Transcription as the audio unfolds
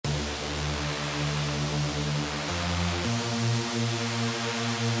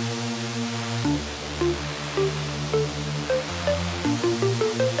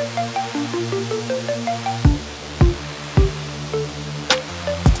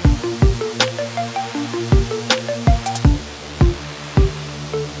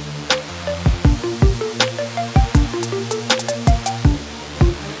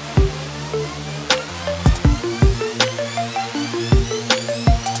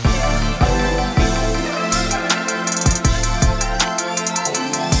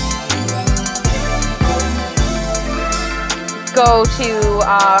go to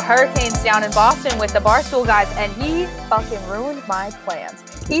Hurricanes down in Boston with the Barstool guys, and he fucking ruined my plans.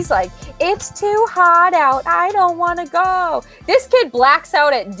 He's like, it's too hot out. I don't want to go. This kid blacks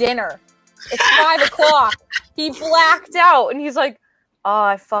out at dinner. It's 5 o'clock. He blacked out, and he's like, oh,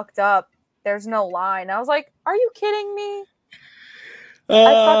 I fucked up. There's no line. I was like, are you kidding me?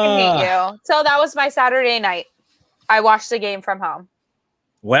 I fucking hate you. So that was my Saturday night. I watched the game from home.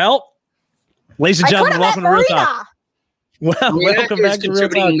 Well, ladies and gentlemen, welcome to Real Talk. Well, welcome back to Real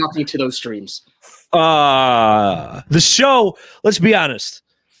Talk. Nothing to those streams. The show, let's be honest.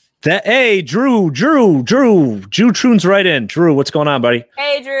 Drew tunes right in. Drew, what's going on, buddy?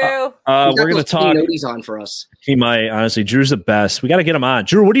 Hey, Drew. We're going to talk. He's on for us. He might, honestly. Drew's the best. We got to get him on.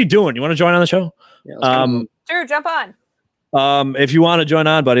 Drew, what are you doing? You want to join on the show? Yeah, Drew, jump on. If you want to join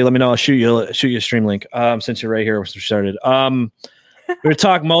on, buddy, let me know. I'll shoot you a stream link. Since you're right here, we started. We're gonna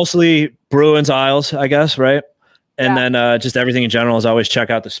talk mostly Bruins, Isles, I guess, right? And then just everything in general. As always, check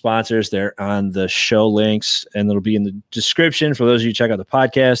out the sponsors. They're on the show links, and it'll be in the description for those of you who check out the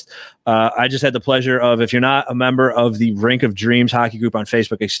podcast. I just had the pleasure of, if you're not a member of the Rink of Dreams hockey group on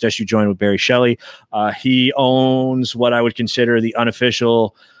Facebook, I suggest you join with Barry Shelley. He owns what I would consider the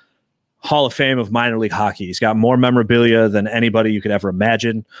unofficial Hall of Fame of minor league hockey. He's got more memorabilia than anybody you could ever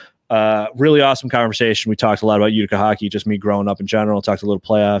imagine. Really awesome conversation. We talked a lot about Utica hockey, just me growing up in general, talked a little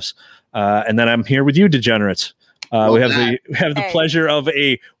playoffs. And then I'm here with you, degenerates. We have the pleasure of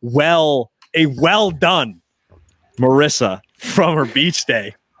a well done Marissa from her beach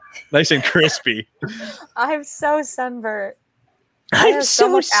day. Nice and crispy. I'm so sunburnt. I'm so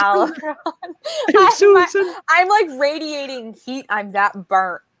much sunburned. I'm like radiating heat. I'm that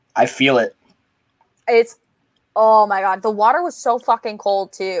burnt. I feel it. Oh my God. The water was so fucking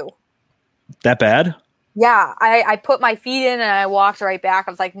cold too. That bad? Yeah. I put my feet in and I walked right back.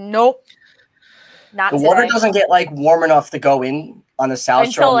 I was like, nope. Not the today. water doesn't get like warm enough to go in on the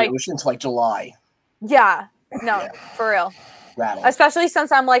south shore of the ocean until like July. Yeah. No, for real. Rattle. Especially since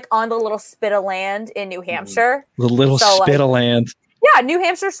I'm like on the little spit of land in New Hampshire. The little spit of land. Yeah. New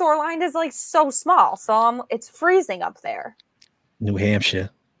Hampshire shoreline is like so small. So it's freezing up there. New Hampshire.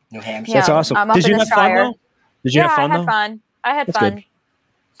 Yeah, that's awesome. Did you have fun though? Did you have fun though? I had fun.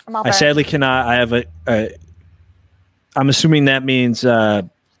 I sadly cannot. I have I'm assuming that means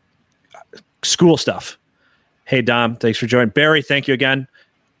school stuff. Hey Dom, thanks for joining. Barry, thank you again.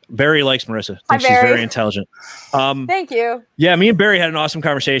 Barry likes Marissa. I think she's very intelligent. Thank you. Yeah, me and Barry had an awesome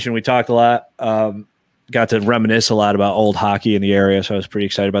conversation. We talked a lot. Got to reminisce a lot about old hockey in the area, so I was pretty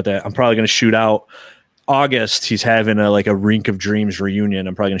excited about that. I'm probably going to shoot out August. He's having a Rink of Dreams reunion.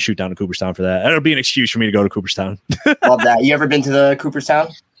 I'm probably going to shoot down to Cooperstown for that. That'll be an excuse for me to go to Cooperstown. Love that. You ever been to the Cooperstown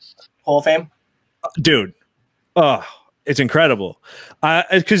Hall of Fame? Dude. Oh, it's incredible.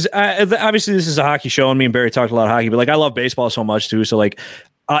 Because obviously this is a hockey show, and me and Barry talked a lot of hockey, but I love baseball so much too. So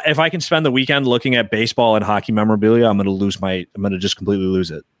if I can spend the weekend looking at baseball and hockey memorabilia, I'm going to just completely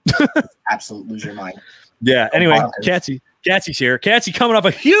lose it. Absolutely lose your mind. Yeah. Anyway, Catsy's here. Catsy coming off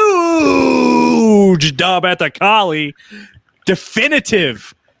a huge dub at the Collie.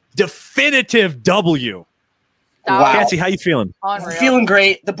 Definitive W. Wow. Catsy, how you feeling? Unreal. Feeling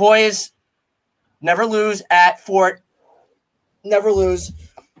great. The boys never lose at Fort. Never lose.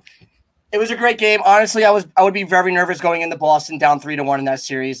 It was a great game. Honestly, I would be very nervous going into Boston down 3-1 in that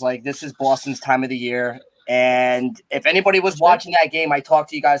series. This is Boston's time of the year. And if anybody was watching that game, I talked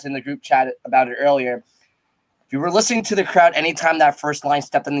to you guys in the group chat about it earlier. If you were listening to the crowd, anytime that first line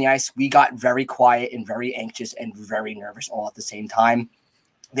stepped on the ice, we got very quiet and very anxious and very nervous all at the same time.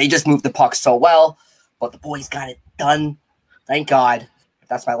 They just moved the puck so well, but the boys got it done. Thank God.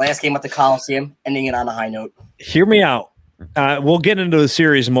 That's my last game at the Coliseum, ending it on a high note. Hear me out. We'll get into the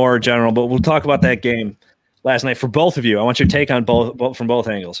series more general, but we'll talk about that game last night for both of you. I want your take on both from both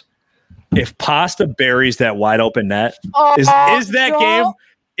angles. If Pasta buries that wide open net, is that game?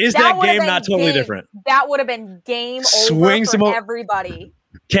 Is that game not totally different? That would have been game over for everybody.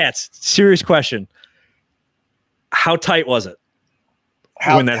 Cats, serious question. How tight was it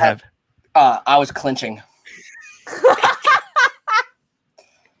when that happened? I was clinching.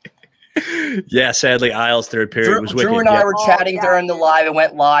 Yeah, sadly, Isles' third period was wicked. Drew and I were chatting during the live. It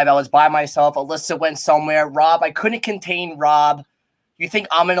went live. I was by myself. Alyssa went somewhere. Rob, I couldn't contain Rob. You think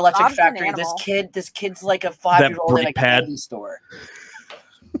I'm an Electric Rob's Factory? an This kid's like a 5-year-old in a candy store.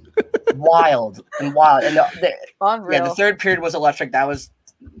 Wild. And the third period was electric. That was,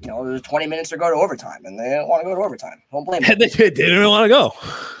 it was 20 minutes to go to overtime, and they didn't want to go to overtime. Don't blame them. They didn't want to go.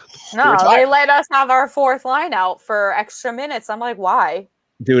 No, they let us have our fourth line out for extra minutes. I'm like, why?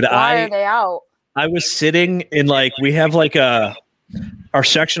 Dude, why are they out? I was sitting in we have our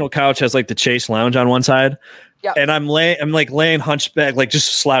sectional couch has the Chase Lounge on one side. Yep. And I'm laying hunchback, like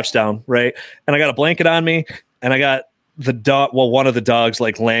just slouched down, right? And I got a blanket on me, and I got the dog, one of the dogs,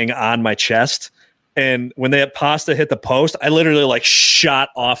 like laying on my chest. And when that pasta hit the post, I literally like shot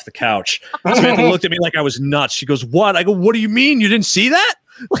off the couch. Samantha looked at me like I was nuts. She goes, "What?" I go, "What do you mean? You didn't see that?"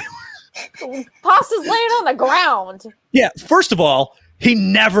 Pasta's laying on the ground. Yeah. First of all, he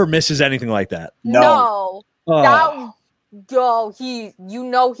never misses anything like that. No. Oh.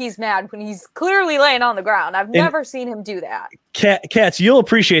 He's mad when he's clearly laying on the ground. I've never seen him do that. Cats, you'll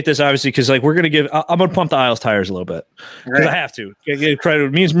appreciate this obviously because like I'm gonna pump the Isles tires a little bit because I have to give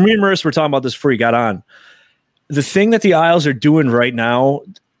credit. Me and Marissa were talking about this before you got on. The thing that the Isles are doing right now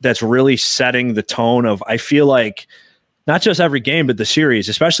that's really setting the tone of, I feel like, not just every game but the series,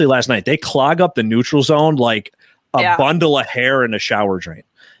 especially last night, they clog up the neutral zone like a bundle of hair in a shower drain.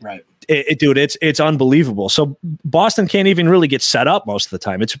 Right. Dude, it's unbelievable. So Boston can't even really get set up most of the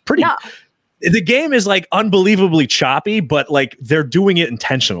time. It's pretty. No. The game is like unbelievably choppy, but like they're doing it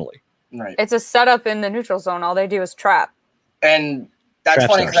intentionally. Right. It's a setup in the neutral zone. All they do is trap. And that's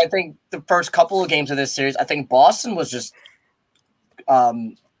funny because I think the first couple of games of this series, I think Boston was just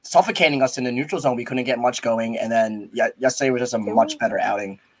suffocating us in the neutral zone. We couldn't get much going, and then yesterday was just a much better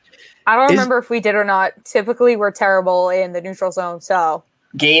outing. I don't remember if we did or not. Typically, we're terrible in the neutral zone, so.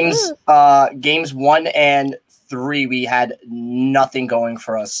 Games 1 and 3, we had nothing going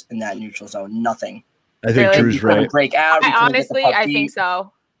for us in that neutral zone. Nothing. I think Drew's right. Break out. I think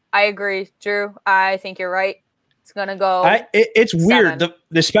so. I agree, Drew. I think you're right. It's gonna go. It's weird.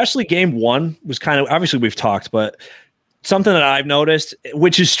 Especially game 1 was kind of, obviously we've talked, but something that I've noticed,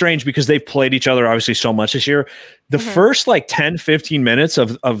 which is strange because they've played each other obviously so much this year. The first like 10, 15 minutes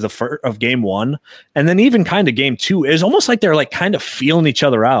of game 1, and then even kind of game 2 is almost like they're like kind of feeling each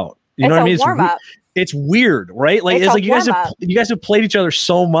other out. You know what I mean? It's weird, right? Like it's like you guys have played each other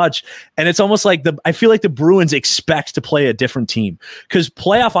so much, and it's almost like I feel like the Bruins expect to play a different team because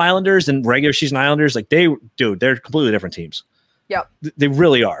playoff Islanders and regular season Islanders, like they're completely different teams. Yep, they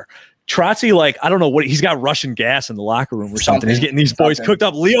really are. Trotzy, like, I don't know what he's got Russian gas in the locker room or something. He's getting these boys cooked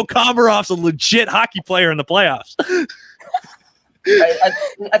up. Leo Komarov's a legit hockey player in the playoffs.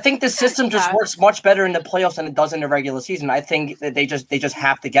 I think the system just works much better in the playoffs than it does in the regular season. I think that they just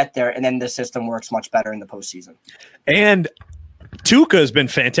have to get there, and then the system works much better in the postseason. And Tuukka has been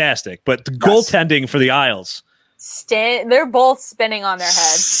fantastic, but the goaltending for the Isles, they're both spinning on their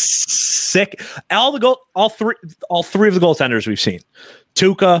heads. Sick. All three of the goaltenders we've seen,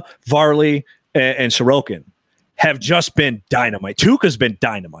 Tuukka, Varley, and Sorokin, have just been dynamite. Tuukka's been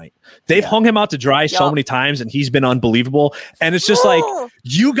dynamite. They've hung him out to dry so many times, and he's been unbelievable. And it's just like,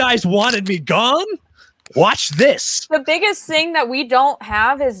 you guys wanted me gone? Watch this. The biggest thing that we don't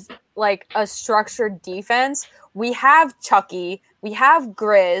have is like a structured defense. We have Chucky. We have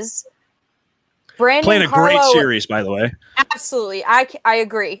Grizz. Brandon playing a great series, by the way. Absolutely. I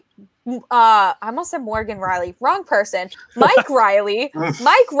agree. I almost said Morgan Riley. Wrong person. Mike Riley.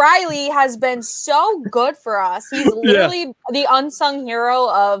 Mike Riley has been so good for us. He's literally the unsung hero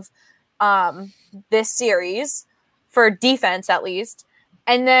of this series for defense, at least.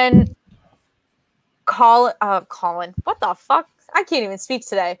 And then Colin. What the fuck? I can't even speak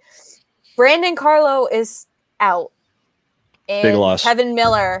today. Brandon Carlo is out. And big loss. Kevin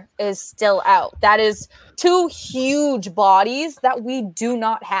Miller is still out. That is 2 huge bodies that we do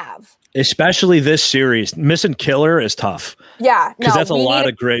not have. Especially this series. Missing Killer is tough. Yeah. Because that's a lot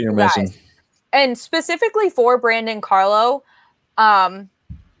of grit you're missing. And specifically for Brandon Carlo,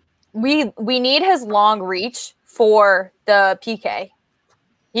 we need his long reach for the PK.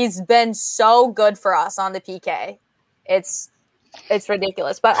 He's been so good for us on the PK. It's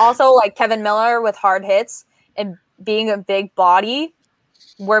ridiculous. But also like Kevin Miller with hard hits and being a big body,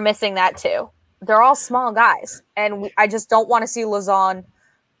 we're missing that too. They're all small guys, and I just don't want to see Lauzon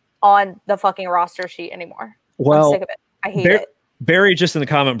on the fucking roster sheet anymore. Well, I'm sick of it. I hate it. Barry just in the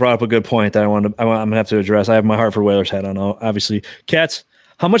comment brought up a good point that I'm gonna have to address. I have my heart for Whalers hat on, obviously. Cats,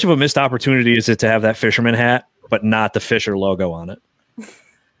 how much of a missed opportunity is it to have that fisherman hat, but not the Fisher logo on it?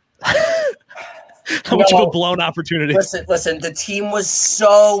 How much of a blown opportunity? Listen, the team was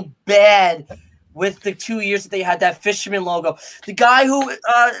so bad with the 2 years that they had that fisherman logo. The guy who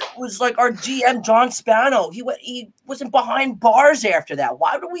was like our GM, John Spano, he wasn't behind bars after that.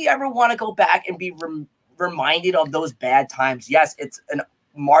 Why do we ever want to go back and be reminded of those bad times? Yes, it's a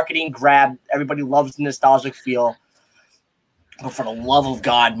marketing grab. Everybody loves the nostalgic feel. But for the love of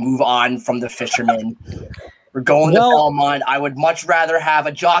God, move on from the fisherman. We're going to Belmont. I would much rather have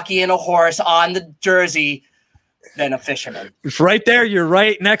a jockey and a horse on the jersey than a fisherman. It's right there. You're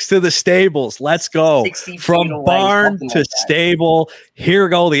right next to the stables. Let's go. 60 feet From away, barn something to like that. stable. Here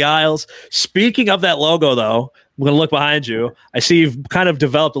go the Isles. Speaking of that logo, though, I'm going to look behind you. I see you've kind of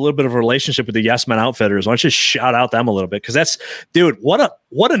developed a little bit of a relationship with the Yes Men Outfitters. Why don't you shout out them a little bit? Because that's, dude, what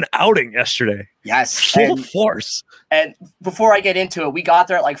an outing yesterday. Yes. Full force. And before I get into it, we got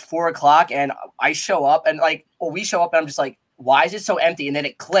there at like 4:00 and I show up and we show up and I'm just like, why is it so empty? And then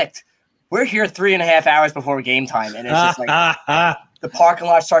it clicked. We're here 3.5 hours before game time. And it's just like the parking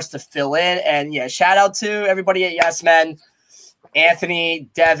lot starts to fill in. And yeah, shout out to everybody at Yes Men. Anthony,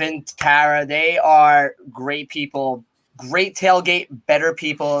 Devin, Tara, they are great people. Great tailgate, better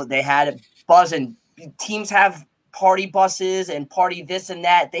people. They had it buzzing. Teams have party buses and party this and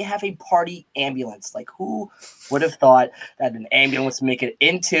that. They have a party ambulance. Like, who would have thought that an ambulance would make it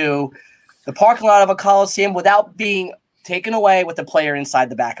into the parking lot of a Coliseum without being taken away with the player inside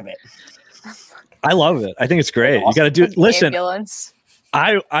the back of it? I love it. I think it's great. Awesome. You got to do. Listen, Ambulance.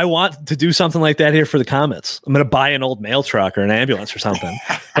 I want to do something like that here for the Comets. I'm going to buy an old mail truck or an ambulance or something.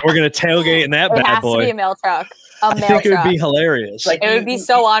 And we're going to tailgate in that It bad has boy. to be a mail truck. I think it would be hilarious. Like, It would be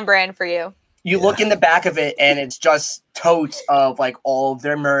so on brand for you. You look in the back of it, and it's just totes of like all of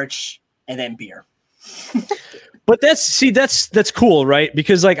their merch and then beer. But that's cool, right?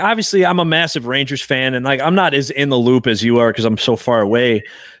 Because like obviously I'm a massive Rangers fan, and like I'm not as in the loop as you are because I'm so far away.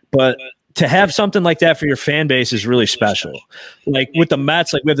 But to have something like that for your fan base is really special. Like with the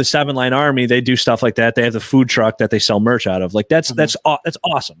Mets, like we have the 7-Line Army, they do stuff like that. They have the food truck that they sell merch out of. Like that's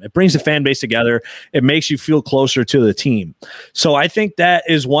awesome. It brings the fan base together. It makes you feel closer to the team. So I think that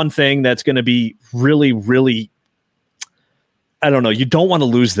is one thing that's going to be really, really. I don't know. You don't want to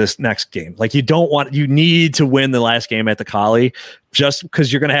lose this next game. Like you need to win the last game at the Collie just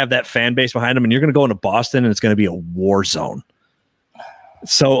because you're going to have that fan base behind them, and you're going to go into Boston and it's going to be a war zone.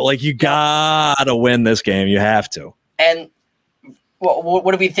 So, like, you gotta win this game. You have to. And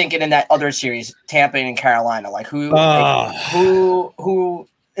what are we thinking in that other series, Tampa and Carolina? Like, who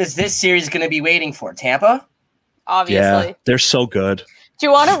is this series going to be waiting for? Tampa? Obviously. Yeah, they're so good. Do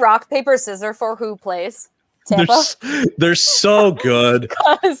you want to rock, paper, scissors for who plays? Tampa? They're so good.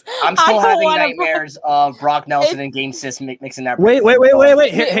 Because I'm still having nightmares of Brock Nelson and Game 6 mixing that. Wait.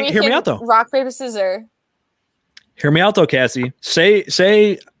 Hear me out, though. Rock, paper, scissors. Hear me out, though, Cassie. Say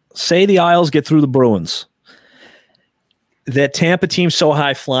the Isles get through the Bruins. That Tampa team's so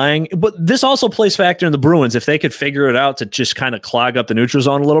high flying, but this also plays factor in the Bruins. If they could figure it out to just kind of clog up the neutral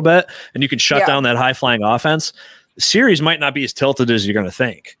zone a little bit, and you can shut down that high flying offense, the series might not be as tilted as you're going to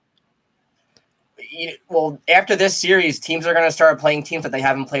think. Well, after this series, teams are going to start playing teams that they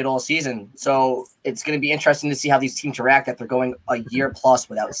haven't played all season. So it's going to be interesting to see how these teams react after going a year plus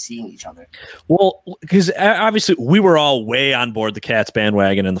without seeing each other. Well, because obviously we were all way on board the Cats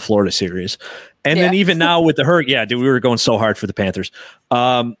bandwagon in the Florida series. And then even now with the Hurricane, we were going so hard for the Panthers.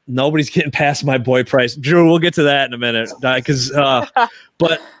 Nobody's getting past my boy Price. Drew, we'll get to that in a minute.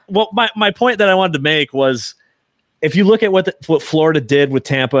 But my point that I wanted to make was, if you look at what Florida did with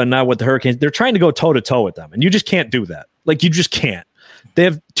Tampa and now with the Hurricanes, they're trying to go toe-to-toe with them, and you just can't do that. Like, you just can't. They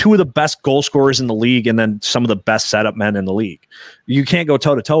have two of the best goal scorers in the league and then some of the best setup men in the league. You can't go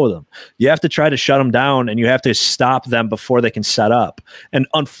toe-to-toe with them. You have to try to shut them down, and you have to stop them before they can set up. And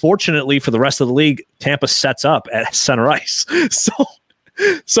unfortunately for the rest of the league, Tampa sets up at center ice.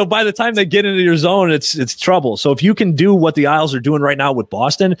 So by the time they get into your zone, it's trouble. So if you can do what the Isles are doing right now with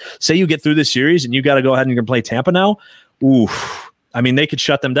Boston, say you get through this series and you got to go ahead and you're going to play Tampa now. Oof. I mean, they could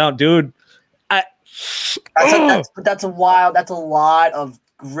shut them down, dude. That's a lot of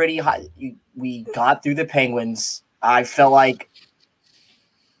gritty. We got through the Penguins. I felt like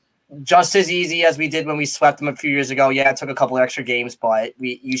just as easy as we did when we swept them a few years ago. Yeah, it took a couple of extra games, but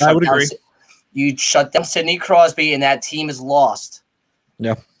you shut down Sidney Crosby, and that team is lost.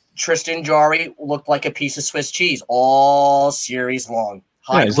 Yeah, Tristan Jarry looked like a piece of Swiss cheese all series long.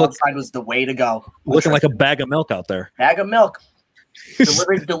 High blood side was the way to go. Looking like a bag of milk out there. Bag of milk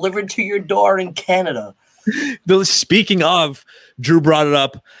delivered to your door in Canada. Speaking of, Drew brought it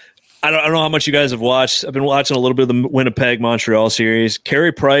up. I don't know how much you guys have watched. I've been watching a little bit of the Winnipeg-Montreal series.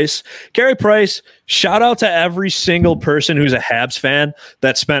 Carey Price, shout out to every single person who's a Habs fan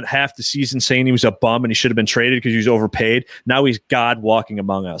that spent half the season saying he was a bum and he should have been traded because he was overpaid. Now he's God walking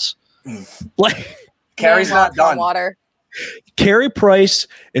among us. Like, Carey's not done. Water. Carey Price,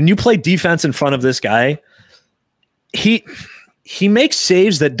 and you play defense in front of this guy, he makes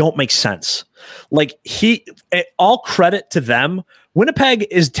saves that don't make sense. Like, all credit to them. Winnipeg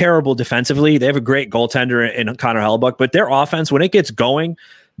is terrible defensively. They have a great goaltender in Connor Hellebuyck, but their offense, when it gets going,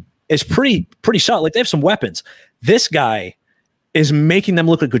 is pretty solid. Like, they have some weapons. This guy is making them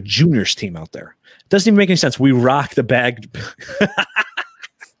look like a juniors team out there. Doesn't even make any sense. We rock the bag.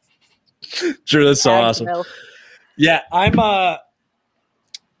 Sure, that's so awesome. Milk. Yeah, I'm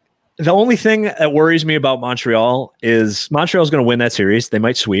the only thing that worries me about Montreal is Montreal's going to win that series. They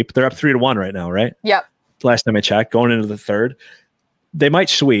might sweep. They're up 3-1 right now, right? Yep. Last time I checked, going into the third. They might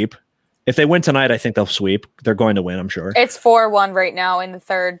sweep. If they win tonight, I think they'll sweep. They're going to win, I'm sure. It's 4-1 right now in the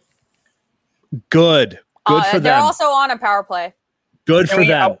third. Good for them. They're also on a power play. Good for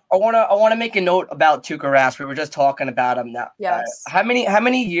them. I want to make a note about Tuukka Rask. We were just talking about him now. Yes. How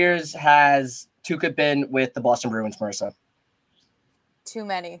many years has Tuukka been with the Boston Bruins, Marissa? Too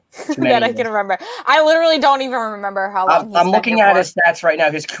many Too many that I can remember. I literally don't even remember how long. I'm looking at his stats right now.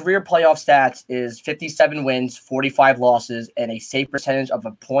 His career playoff stats is 57 wins, 45 losses, and a save percentage of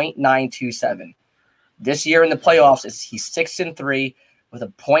a .927. This year in the playoffs, he's 6-3 with a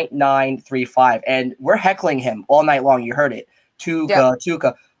 .935, and we're heckling him all night long. You heard it,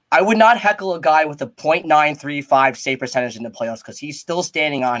 Tuukka. I would not heckle a guy with a .935 save percentage in the playoffs because he's still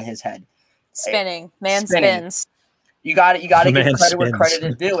standing on his head. Spinning. Spins. You got to give credit spins. where credit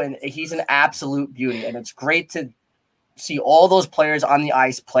is due, and he's an absolute beauty. And it's great to see all those players on the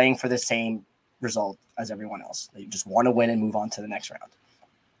ice playing for the same result as everyone else. They just want to win and move on to the next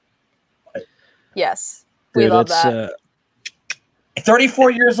round. Yes, we love that.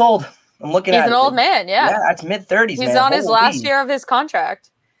 34 years old. I'm looking at it. He's an old man, yeah. Yeah, that's mid-30s, He's on his last year of his contract.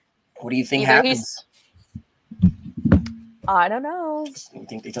 What do you think Either happens? I don't know. You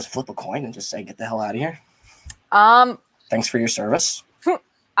think they just flip a coin and just say, get the hell out of here? Um, Thanks for your service.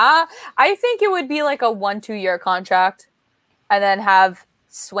 I think it would be like a 1-2 year contract, and then have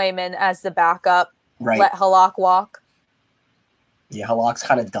Swayman as the backup. Right. Let Halak walk. Yeah, Halak's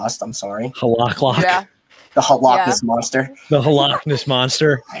kind of dust. I'm sorry. Halak. Yeah. The Halakness monster. The Halakness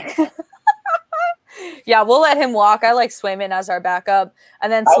monster. Yeah, we'll let him walk. I like Swayman as our backup,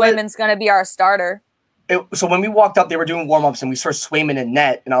 and then Swayman's going to be our starter. So when we walked up, they were doing warm-ups, and we saw Swayman in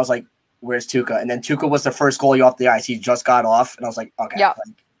net, and I was like, where's Tuukka? And then Tuukka was the first goalie off the ice. He just got off, and I was like, okay.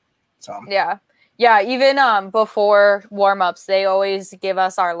 Yeah. Yeah. Even before warm-ups, they always give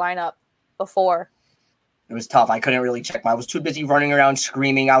us our lineup before. It was tough. I couldn't really check. I was too busy running around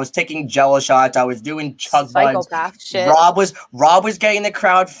screaming. I was taking Jello shots. I was doing chug buns. Psychopath shit. Rob was getting the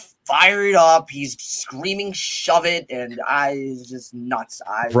crowd fired up. He's screaming, shove it, and I was just nuts.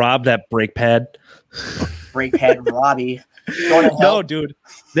 Rob, that brake pad. Brake pad Robbie. No, dude.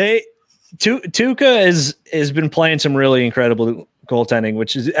 Tuukka has been playing some really incredible goaltending,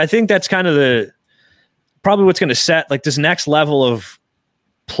 which is, I think that's kind of probably what's going to set, like, this next level of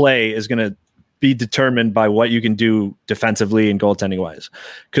play is going to be determined by what you can do defensively and goaltending wise.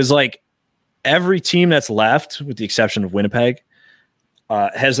 Because, like, every team that's left, with the exception of Winnipeg,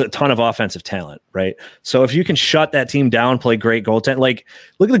 has a ton of offensive talent, right? So if you can shut that team down, play great goaltending, like,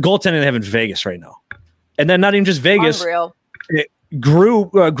 look at the goaltending they have in Vegas right now. And then not even just Vegas. Unreal.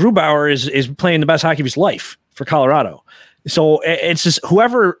 Grubauer is playing the best hockey of his life for Colorado. So it's just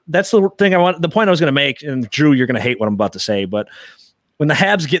whoever. That's the thing the point I was going to make. And Drew, you're going to hate what I'm about to say, but when the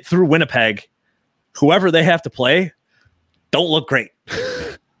Habs get through Winnipeg, whoever they have to play don't look great.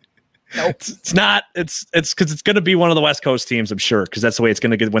 Nope. It's not. It's because it's going to be one of the West Coast teams, I'm sure, because that's the way it's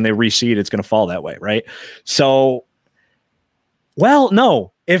going to get when they reseed. It's going to fall that way, right? So, well,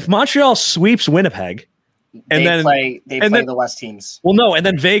 no. If Montreal sweeps Winnipeg. They play the West teams. Well, no, and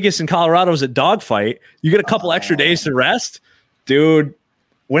then Vegas and Colorado is a dogfight. You get a couple extra days to rest, dude.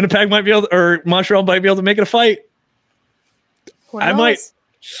 Winnipeg might be able to, or Montreal might be able to make it a fight.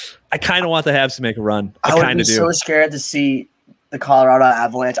 I kind of want the Habs to make a run. I kind of do. So scared to see the Colorado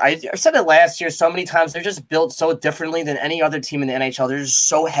Avalanche. I said it last year so many times. They're just built so differently than any other team in the NHL. They're just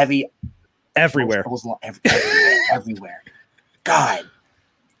so heavy everywhere. Everywhere. God.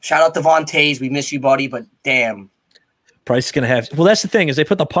 Shout out to Von Tays. We miss you, buddy, but damn. Price is going to have... Well, that's the thing, is they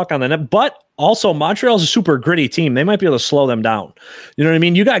put the puck on the net, but also Montreal's a super gritty team. They might be able to slow them down. You know what I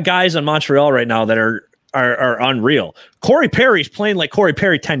mean? You got guys on Montreal right now that are unreal. Corey Perry's playing like Corey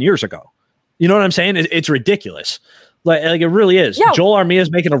Perry 10 years ago. You know what I'm saying? It's ridiculous. Like it really is. Yeah. Joel Armia's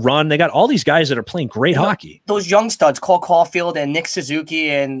making a run. They got all these guys that are playing great hockey. Those young studs, Cole Caulfield and Nick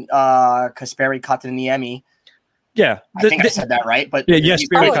Suzuki and Kasperi Kotkaniemi. Yeah, I think I said that right. But yes,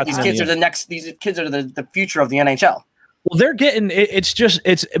 these kids are These kids are the future of the NHL. Well, they're getting.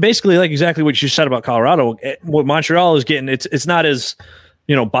 It's basically like exactly what you said about Colorado. What Montreal is getting. It's not as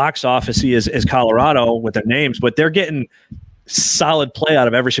box officey as Colorado with their names, but they're getting solid play out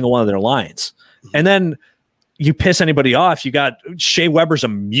of every single one of their lines. And then you piss anybody off, you got Shea Weber's a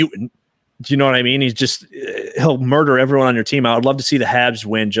mutant. Do you know what I mean? He'll murder everyone on your team. I would love to see the Habs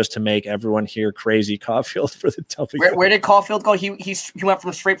win just to make everyone here crazy. Caulfield for the W. Where did Caulfield go? He went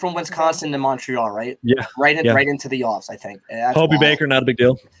straight from Wisconsin to Montreal, right? Yeah, right into the offs. I think. Hobie Baker, not a big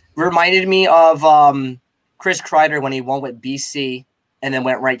deal. Reminded me of Chris Kreider when he won with BC and then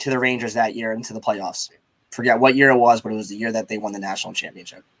went right to the Rangers that year into the playoffs. Forget what year it was, but it was the year that they won the national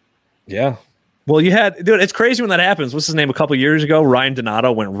championship. Yeah. Well, dude, it's crazy when that happens. What's his name? A couple years ago, Ryan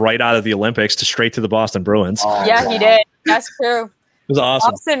Donato went right out of the Olympics straight to the Boston Bruins. Oh, yeah, wow. He did. That's true. It was awesome.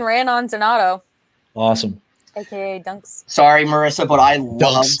 Boston ran on Donato. Awesome. AKA Dunks. Sorry, Marissa, but I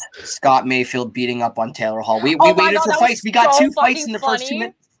loved Scott Mayfield beating up on Taylor Hall. We waited for fights. We got 2 fights in the first 2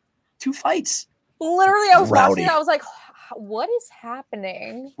 minutes. 2 fights. Literally, I was watching it. I was like, what is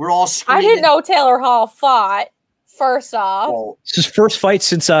happening? We're all screaming. I didn't know Taylor Hall fought. First off, it's his first fight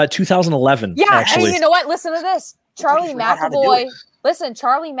since 2011. Yeah, actually. and you know what? Listen to this. Charlie McAvoy. Listen,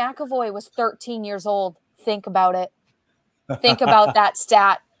 Charlie McAvoy was 13 years old. Think about it. Think about that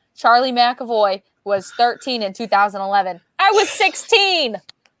stat. Charlie McAvoy was 13 in 2011. I was 16.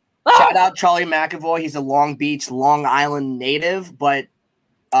 Shout out Charlie McAvoy. He's a Long Beach, Long Island native, but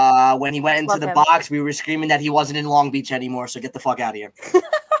when he went into the box, we were screaming that he wasn't in Long Beach anymore. So get the fuck out of here.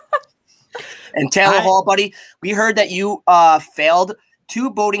 And Taylor Hall, buddy, we heard that you failed 2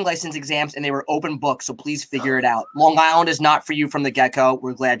 boating license exams and they were open books, so please figure it out. Long Island is not for you from the get-go.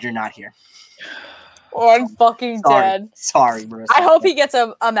 We're glad you're not here. Oh, I'm fucking dead. Sorry, Marissa. I hope he gets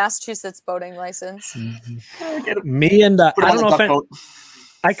a Massachusetts boating license. Me and I don't know if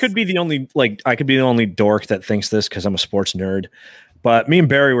I could be the only dork that thinks this because I'm a sports nerd. But me and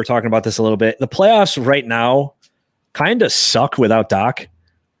Barry were talking about this a little bit. The playoffs right now kind of suck without Doc.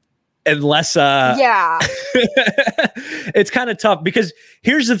 Unless it's kind of tough because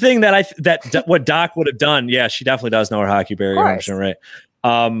here's the thing that what Doc would have done. Yeah, she definitely does know her hockey, Barry. 100% right.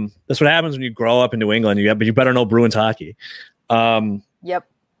 That's what happens when you grow up in New England. But you better know Bruins hockey. Yep.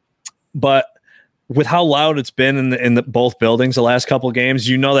 But with how loud it's been in the both buildings the last couple of games,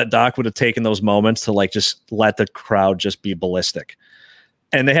 you know that Doc would have taken those moments to just let the crowd just be ballistic.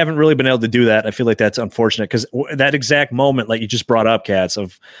 And they haven't really been able to do that. I feel like that's unfortunate because that exact moment, like you just brought up, Cats,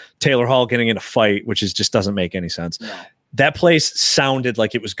 of Taylor Hall getting in a fight, which just doesn't make any sense. No. That place sounded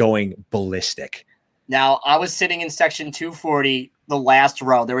like it was going ballistic. Now, I was sitting in section 240, the last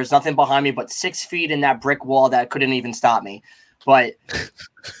row. There was nothing behind me but 6 feet in that brick wall that couldn't even stop me. But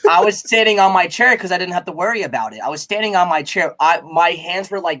I was sitting on my chair because I didn't have to worry about it. I was standing on my chair. My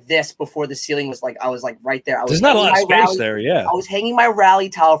hands were like this before the ceiling was I was right there. There's not a lot of space there, yeah. I was hanging my rally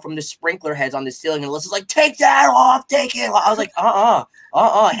towel from the sprinkler heads on the ceiling, and Alyssa's like, take that off, take it. I was like,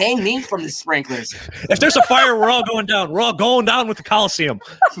 hang me from the sprinklers. If there's a fire, we're all going down. We're all going down with the Coliseum.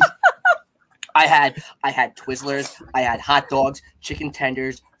 I had Twizzlers, I had hot dogs, chicken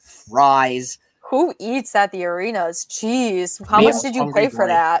tenders, fries. Who eats at the arenas? Jeez. How much did you pay for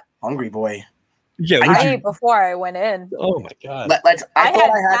that? Hungry boy. Yeah, I ate before I went in. Oh my God. I thought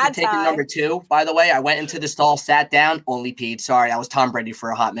I had to take a number 2, by the way. I went into the stall, sat down, only peed. Sorry, I was Tom Brady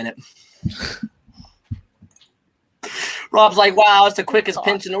for a hot minute. Rob's like, wow, it's the quickest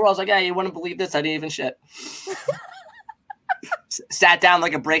pinch in the world. I was like, yeah, you wouldn't believe this. I didn't even shit. Sat down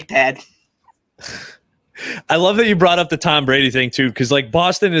like a brake pad. I love that you brought up the Tom Brady thing too, because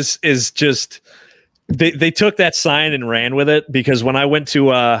Boston is just they took that sign and ran with it. Because when I went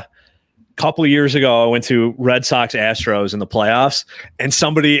to a couple of years ago, I went to Red Sox Astros in the playoffs, and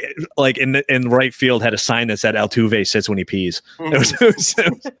somebody in right field had a sign that said Altuve sits when he pees.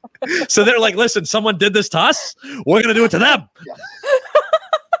 So they're like, listen, someone did this to us, we're gonna do it to them.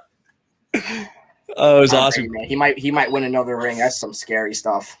 Oh, it was awesome. Brady, man. He might win another ring. That's some scary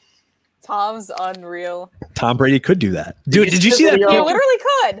stuff. Tom's unreal. Tom Brady could do that. Dude, did you see that? He literally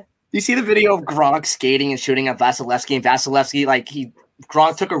could. You see the video of Gronk skating and shooting at Vasilevsky, and Vasilevsky,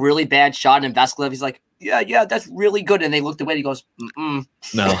 Gronk took a really bad shot, and Vasilevsky's like, yeah, that's really good. And they looked away. And he goes, mm-mm.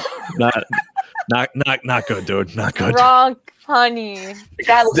 No, not good, dude. Not good. Gronk, honey. The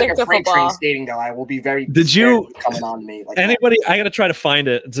guy looks like a freight train skating guy. I will be very. Did you coming on me? Anybody? I got to try to find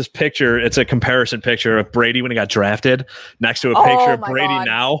it. It's this picture. It's a comparison picture of Brady when he got drafted next to a picture of Brady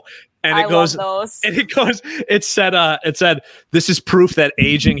now. And it said, this is proof that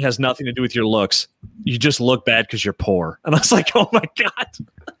aging has nothing to do with your looks. You just look bad because you're poor. And I was like, oh my God.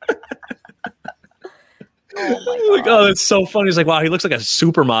 Oh, that's so funny. He's like, wow, he looks like a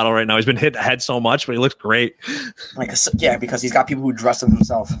supermodel right now. He's been hit the head so much, but he looks great. Because he's got people who dress him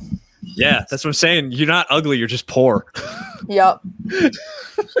himself. Yeah, that's what I'm saying. You're not ugly. You're just poor. Yep.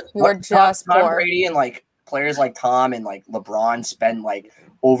 You're just Tom poor. Brady and players like Tom and LeBron spend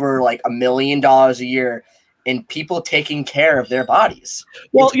over $1 million a year in people taking care of their bodies.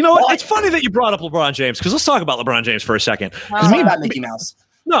 Well, It's you know what? why. It's funny that you brought up LeBron James because let's talk about LeBron James for a second. It's not about Mickey Mouse.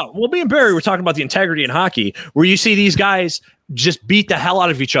 No, well, me and Barry were talking about the integrity in hockey, where you see these guys just beat the hell out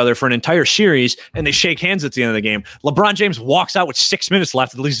of each other for an entire series, and they shake hands at the end of the game. LeBron James walks out with 6 minutes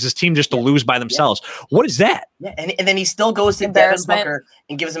left, and leaves his team just to lose by themselves. What is that? Yeah, and then he still goes to Devin Booker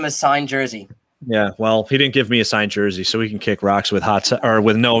and gives him a signed jersey. Yeah, well, he didn't give me a signed jersey, so we can kick rocks with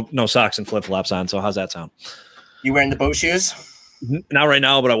with no socks and flip flops on. So how's that sound? You wearing the boat shoes? Not right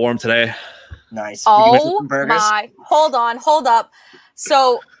now, but I wore them today. Nice. Oh my! Hold up.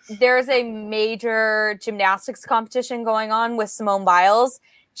 So there's a major gymnastics competition going on with Simone Biles.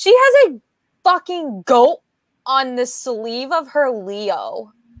 She has a fucking goat on the sleeve of her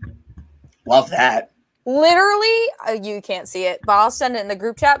Leo. Love that. Literally, you can't see it, but I'll send it in the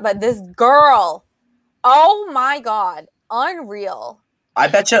group chat. But this girl, oh my God, unreal. I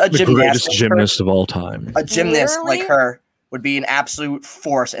bet you the greatest gymnast of all time. A gymnast like her would be an absolute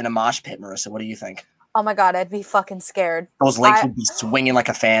force in a mosh pit, Marissa. What do you think? Oh my God, I'd be fucking scared. Those legs would be swinging like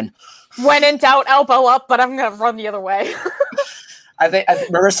a fan. When in doubt, elbow up, but I'm going to run the other way. I think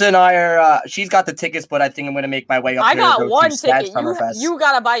Marissa and I are, she's got the tickets, but I think I'm going to make my way up I here. got one ticket. You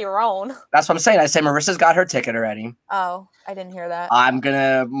got to buy your own. That's what I'm saying. I say Marissa's got her ticket already. Oh, I didn't hear that. I'm going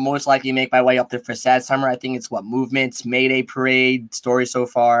to most likely make my way up there for Sad Summer. I think it's Movements, Mayday Parade, story so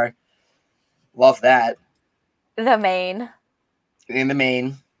far. Love that. The main. In the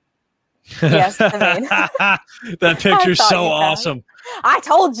main. Yes, the main. That picture's so awesome. I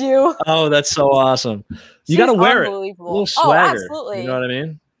told you. Oh, that's so awesome. You got to wear it. A little swagger. Oh, absolutely. You know what I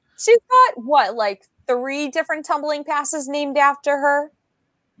mean? She's got, like 3 different tumbling passes named after her?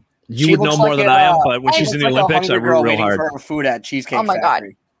 You would know more than I am, but when she's in the Olympics, I root real hard. For her food at Cheesecake Oh, my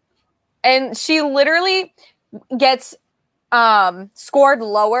Factory. God. And she literally gets scored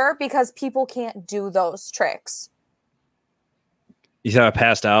lower because people can't do those tricks. You said I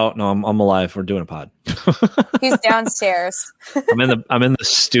passed out? No, I'm alive. We're doing a pod. He's downstairs. I'm in the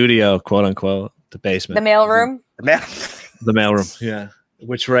studio, quote unquote, the basement. The mailroom? The mailroom, yeah.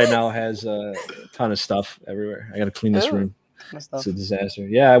 Which right now has a ton of stuff everywhere. I got to clean this room. It's a disaster.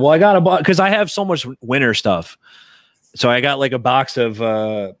 Yeah, well, I got a box because I have so much winter stuff. So I got like a box of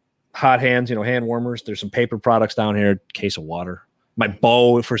hot hands, hand warmers. There's some paper products down here, case of water. My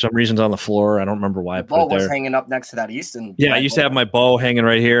bow, for some reasson, is on the floor. I don't remember why I put it there. Was hanging up next to that Easton. Yeah, I used to have my bow hanging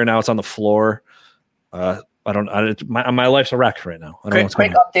right here. Now it's on the floor. My life's a wreck right now.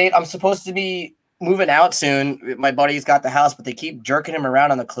 Quick update. I'm supposed to be moving out soon. My buddy's got the house, but they keep jerking him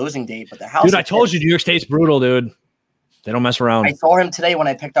around on the closing date. But the house, dude, I told you, New York State's brutal, dude. They don't mess around. I saw him today when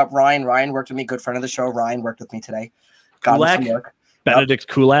I picked up Ryan. Ryan worked with me, good friend of the show. Ryan worked with me today. Kulak? Benedict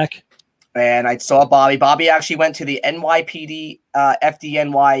Kulak. And I saw Bobby. Bobby actually went to the NYPD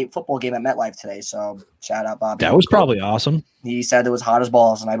FDNY football game at MetLife today. So shout out, Bobby. That was probably awesome. He said it was hot as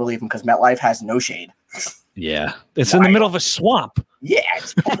balls, and I believe him because MetLife has no shade. Yeah, it's in the middle of a swamp. Yeah,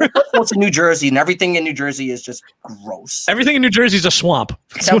 it's in New Jersey, and everything in New Jersey is just gross. Everything in New Jersey is a swamp.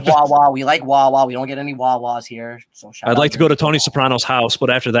 Except Wawa. We like Wawa. We don't get any Wawas here. So I'd like to go to Tony Soprano's house, but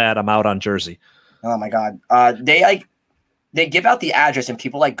after that, I'm out on Jersey. Oh my God. They give out the address and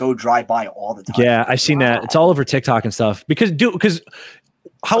people go drive by all the time. Yeah, I've seen that. It's all over TikTok and stuff. Because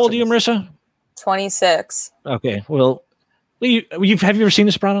how old are you, Marissa? 26. Okay. Well, have you ever seen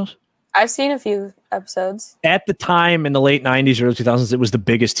The Sopranos? I've seen a few episodes. At the time in the late 90s, early 2000s, it was the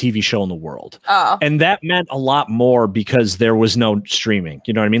biggest TV show in the world. Oh. And that meant a lot more because there was no streaming.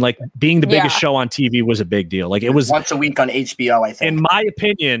 You know what I mean? Like being the biggest show on TV was a big deal. Like it was once a week on HBO, I think. In my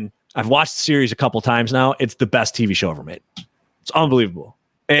opinion, I've watched the series a couple times now. It's the best TV show ever made. It's unbelievable.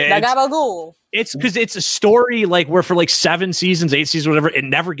 It's because it's a story where for 7 seasons, 8 seasons, whatever, it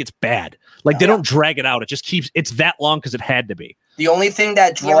never gets bad. They don't drag it out. It just it's that long because it had to be. The only thing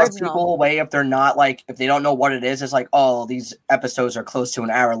that draws people away if they're not if they don't know what it is oh, these episodes are close to an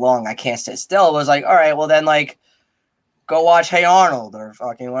hour long. I can't sit still. It was all right, well then go watch Hey Arnold or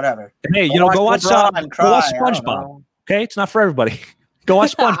fucking whatever. Hey, go watch SpongeBob. Okay, it's not for everybody. Go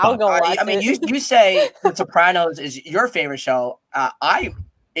watch SpongeBob. I mean, you say The Sopranos is your favorite show. I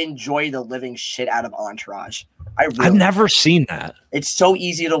enjoy the living shit out of Entourage. I've never seen that. It's so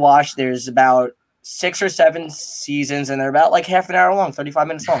easy to watch. There's about 6 or 7 seasons, and they're about half an hour long, 35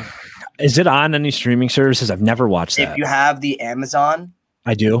 minutes long. Is it on any streaming services? I've never watched that. If you have the Amazon,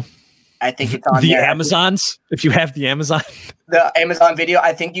 I do. I think it's on the Amazons. If you have the Amazon Video,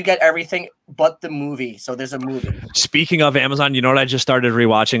 I think you get everything but the movie. So there's a movie. Speaking of Amazon, you know what I just started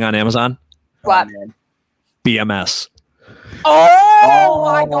rewatching on Amazon? What? BMS. Oh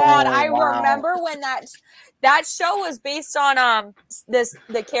my God! I remember when that show was based on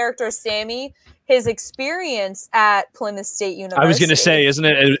the character Sammy. his experience at Plymouth State University. I was going to say, isn't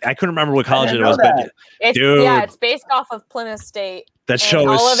it? I couldn't remember what college it was, that. but dude, yeah, it's based off of Plymouth State. That show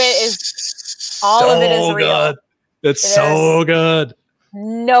all is of it is real. Good. It's so good.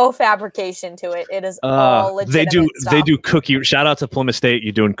 No fabrication to it. It is all legitimate stuff. They do cookie. Shout out to Plymouth State.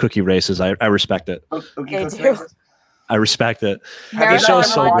 You're doing cookie races. I respect it. They do. I respect it. This show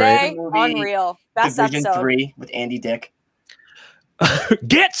is so great. Unreal. Best Division episode. 3 with Andy Dick.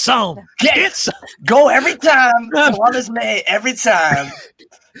 Get some. Get some. Go every time. Columbus May every time.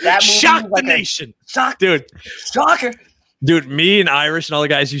 That movie Shock was the nation. Shock, Dude. Shocker. Dude, me and Irish and all the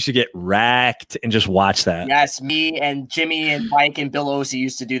guys used to get racked and just watch that. Yes, me and Jimmy and Mike and Bill Ossie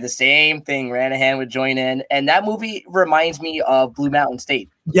used to do the same thing. Ranahan would join in. And that movie reminds me of Blue Mountain State.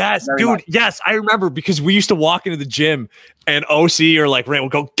 Yes, Very dude. much. Yes, I remember because we used to walk into the gym and OC or like Ray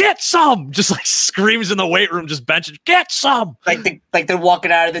would go, get some, just like screams in the weight room, just benching, get some. Like they're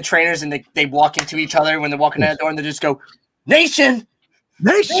walking out of the trainers and they walk into each other when they're walking out the door and they just go, Nation.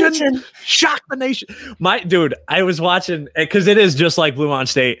 Shock the nation. I was watching because it is just like Blue Mountain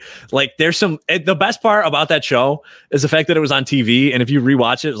State. Like there's the best part about that show is the fact that it was on TV. And if you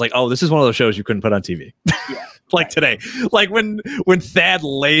rewatch it, it's like, oh, this is one of those shows you couldn't put on TV. Yeah. Like today, like when Thad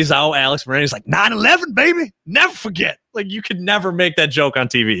lays out Alex Moran, he's like 9/11, baby, never forget. Like you could never make that joke on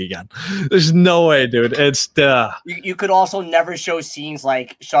TV again. There's no way, dude. It's you could also never show scenes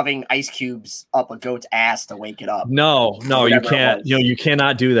like shoving ice cubes up a goat's ass to wake it up. No, you can't. You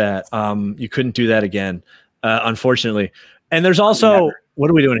cannot do that. You couldn't do that again, unfortunately. And there's also what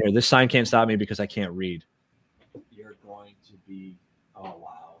are we doing here? This sign can't stop me because I can't read. You're going to be. Oh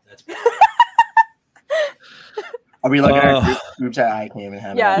wow, that's. Are we looking at group chat? I can't even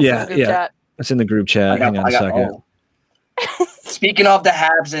have it. Yeah. It's in the group chat. Hang on a second. Speaking of the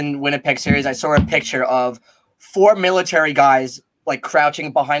Habs and Winnipeg series, I saw a picture of 4 military guys like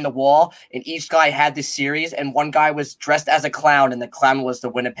crouching behind the wall, and each guy had this series, and one guy was dressed as a clown, and the clown was the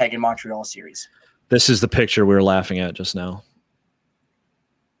Winnipeg and Montreal series. This is the picture we were laughing at just now.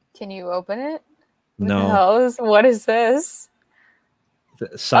 Can you open it? No. What is this?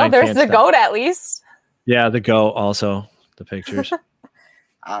 There's the goat at least. Yeah, the goat also. The pictures.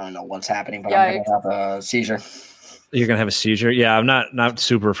 I don't know what's happening, but I'm gonna have a seizure. You're gonna have a seizure? Yeah, I'm not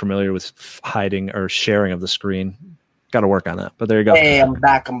super familiar with hiding or sharing of the screen. Got to work on that, but there you go. Hey, I'm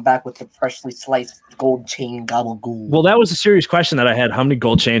back with the freshly sliced gold chain gabagool. Well, that was a serious question that I had. How many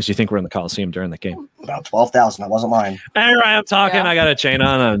gold chains do you think were in the Coliseum during the game? About 12,000. I wasn't lying. Here I am talking. Yeah. I got a chain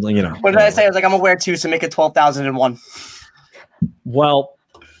on. What did I say? I was like, I'm gonna wear 2, so make it 12,001. Well,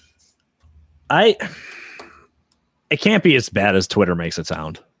 it can't be as bad as Twitter makes it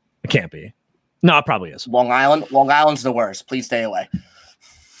sound. It can't be. No, it probably is. Long Island's the worst. Please stay away.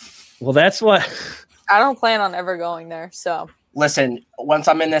 Well, that's what. I don't plan on ever going there. So listen, once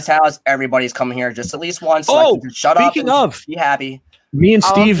I'm in this house, everybody's coming here just at least once. Shut up. Speaking of, be happy. Me and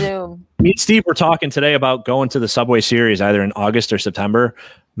Steve were talking today about going to the Subway Series either in August or September.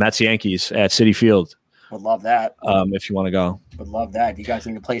 Mets Yankees at Citi Field. Would love that. If you want to go. Would love that. If you guys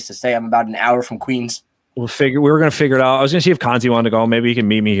need a place to stay, I'm about an hour from Queens. We were going to figure it out. I was going to see if Conti wanted to go. Maybe he can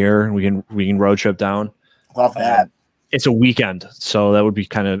meet me here and we can road trip down. Love that. It's a weekend, so that would be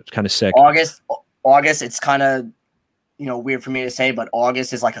kind of sick. August, it's kind of weird for me to say, but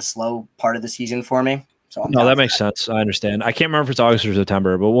August is like a slow part of the season for me. So that makes sense. I understand. I can't remember if it's August or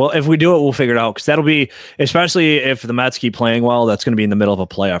September, but if we do it, we'll figure it out because that'll be, especially if the Mets keep playing well, that's going to be in the middle of a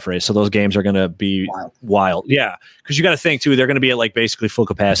playoff race. So those games are going to be wild. Yeah, because you got to think too, they're going to be at like basically full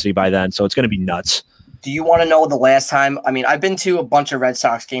capacity by then, so it's going to be nuts. Do you want to know the last time? I mean, I've been to a bunch of Red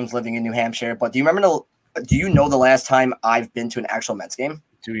Sox games living in New Hampshire, but do you know the last time I've been to an actual Mets game?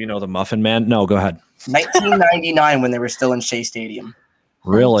 Do you know the Muffin Man? No, go ahead. 1999 when they were still in Shea Stadium.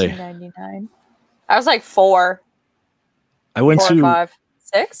 Really? 1999. I was like 4. I went 4 or 5,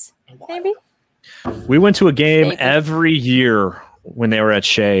 6, maybe. We went to a game every year when they were at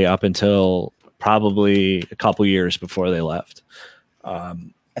Shea up until probably a couple years before they left.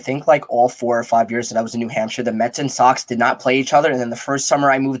 I think like all 4 or 5 years that I was in New Hampshire, the Mets and Sox did not play each other. And then the first summer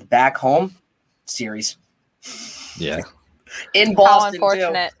I moved back home, series. Yeah. In Boston, how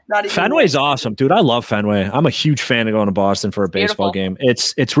unfortunate. Fenway's awesome, dude. I love Fenway. I'm a huge fan of going to Boston for a baseball game.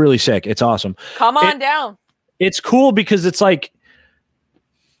 It's really sick. It's awesome. Come on down. It's cool because it's like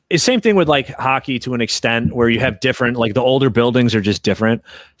it's same thing with like hockey to an extent where you have different, like the older buildings are just different.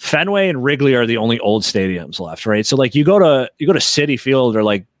 Fenway and Wrigley are the only old stadiums left, right? So like you go to Citi Field or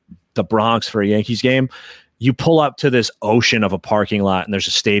like the Bronx for a Yankees game, you pull up to this ocean of a parking lot and there's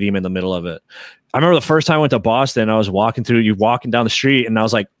a stadium in the middle of it. I remember the first time I went to Boston, I was walking down the street and I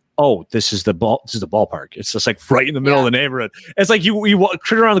was like, oh, this is the ballpark. It's just like right in the middle of the neighborhood. It's like you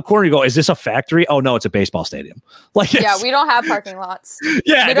turn around the corner, you go, is this a factory? Oh no, it's a baseball stadium. Like, yeah, we don't have parking lots.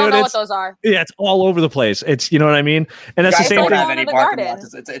 Yeah, we don't know what those are. Yeah, it's all over the place. It's, you know what I mean? And that's the same thing. Have any parking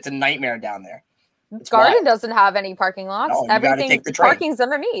lots. It's a nightmare down there. Garden doesn't have any parking lots. No, everything parking's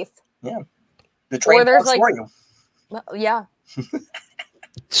underneath. Yeah, the train there's for you. Yeah.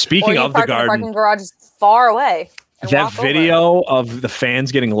 Speaking of the Garden, parking garage is far away. That video of the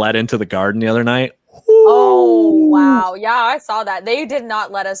fans getting let into the Garden the other night. Oh wow! Yeah, I saw that. They did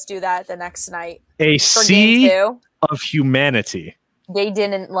not let us do that the next night. A sea of humanity. They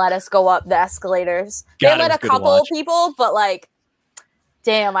didn't let us go up the escalators. They let a couple of people, but like,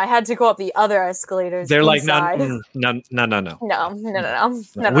 damn, I had to go up the other escalators. They're inside. like, no.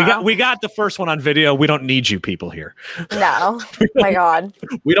 We got the first one on video. We don't need you people here. No, my God,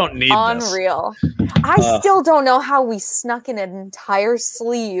 we don't need unreal. I still don't know how we snuck in an entire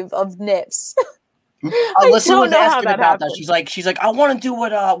sleeve of nips. Alyssa was asking about that. She's like, I want to do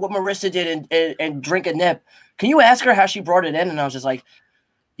what Marissa did and drink a nip. Can you ask her how she brought it in? And I was just like,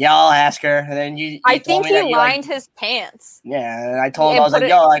 yeah, I'll ask her. And then you I think he lined his pants. Yeah, and I told him, I was like,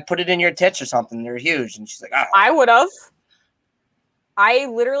 yo, like put it in your tits or something. They're huge. And she's like, oh. I would have. I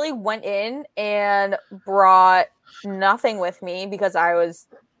literally went in and brought nothing with me because I was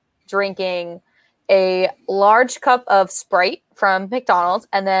drinking a large cup of Sprite from McDonald's,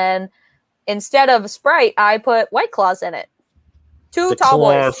 and then instead of Sprite, I put White Claws in it. 2 tall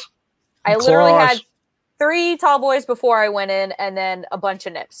boys. I literally had 3 tall boys before I went in, and then a bunch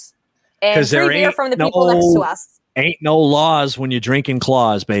of nips. And free beer from the people next to us. Ain't no laws when you're drinking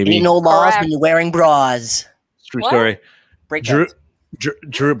claws, baby. Ain't no laws when you're wearing bras. True story.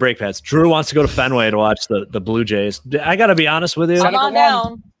 Drew brake pads. Drew wants to go to Fenway to watch the Blue Jays. I got to be honest with you. Come on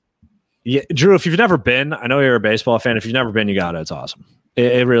down. Yeah, Drew, if you've never been, I know you're a baseball fan. If you've never been, you got it. It's awesome.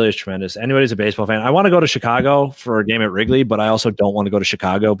 It really is tremendous. Anybody's a baseball fan. I want to go to Chicago for a game at Wrigley, but I also don't want to go to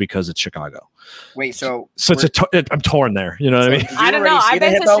Chicago because it's Chicago. Wait, so I'm torn there. You know what I mean? I don't know. I've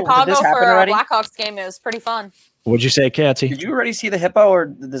been to Chicago for a Blackhawks game. It was pretty fun. What'd you say, Katsy? Did you already see the hippo, or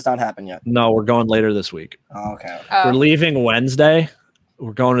did this not happen yet? No, we're going later this week. Oh, okay. We're leaving Wednesday.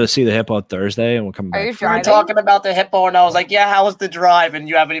 We're going to see the hippo Thursday, and we'll come back. Are you driving? We were talking about the hippo, and I was like, yeah, how was the drive? And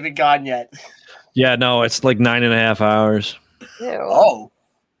you haven't even gone yet. Yeah, no, it's like 9.5 hours. Ew. Oh.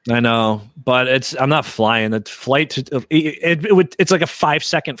 I know, but I'm not flying. The flight it's like a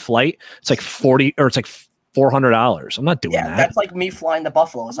 5-second flight. It's like $400. I'm not doing that. That's like me flying to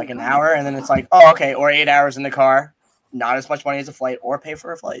Buffalo. It's like an hour, and then it's like, oh, okay, or 8 hours in the car. Not as much money as a flight, or pay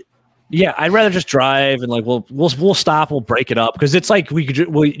for a flight. Yeah, I'd rather just drive and like we'll stop, we'll break it up because it's like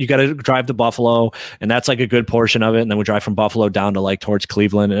you got to drive to Buffalo, and that's like a good portion of it, and then we drive from Buffalo down to like towards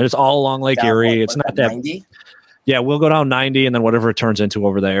Cleveland, and it's all along Lake Erie. It's not that 90? Yeah, we'll go down 90, and then whatever it turns into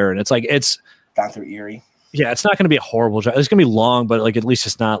over there, and it's down through Erie. Yeah, it's not going to be a horrible drive. It's going to be long, but like at least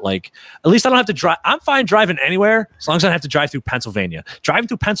it's not like. At least I don't have to drive. I'm fine driving anywhere as long as I don't have to drive through Pennsylvania. Driving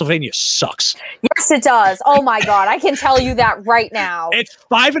through Pennsylvania sucks. Yes, it does. Oh my God, I can tell you that right now. It's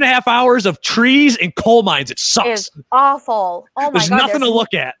 5.5 hours of trees and coal mines. It sucks. It's awful. Oh my God, there's nothing to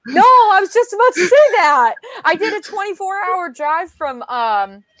look at. No, I was just about to say that. I did a 24-hour drive from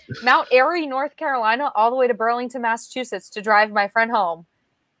Mount Airy, North Carolina, all the way to Burlington, Massachusetts, to drive my friend home.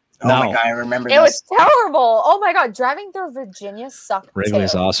 Oh my God, I remember it was terrible. Oh my God, driving through Virginia sucked.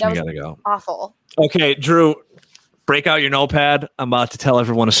 Wrigley's awesome. You gotta go. Awful. Okay, Drew, break out your notepad. I'm about to tell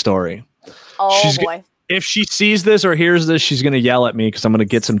everyone a story. Oh boy. If she sees this or hears this, she's gonna yell at me because I'm gonna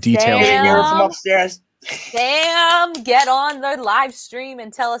get some details. From upstairs. Sam, get on the live stream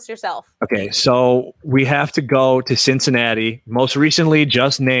and tell us yourself. Okay, so we have to go to Cincinnati. Most recently,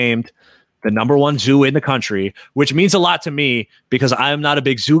 just named the #1 zoo in the country, which means a lot to me because I'm not a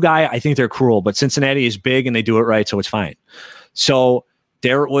big zoo guy. I think they're cruel, but Cincinnati is big and they do it right, so it's fine. So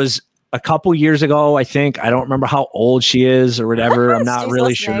there was a couple years ago, I think. I don't remember how old she is or whatever. I'm not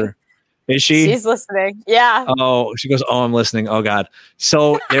really sure. Is she? She's listening. Yeah. Oh, she goes, oh, I'm listening. Oh, God.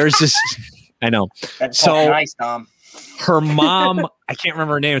 So there's this. I know. That's so nice, Tom. Her mom, I can't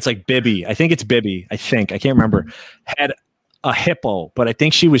remember her name. It's like Bibby. I think it's Bibby. I can't remember. Had a hippo, but I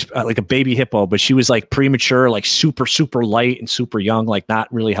think she was like a baby hippo, but she was like premature, like super, super light and super young, like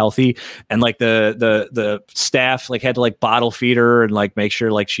not really healthy. And like the staff like had to like bottle feed her and like make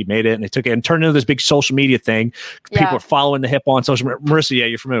sure like she made it. And they took it and turned into this big social media thing. Yeah. People are following the hippo on social media. Marissa, yeah,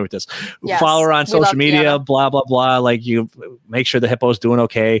 you're familiar with this. Yes. Follow her on social media, blah, blah, blah. Like you make sure the hippo's doing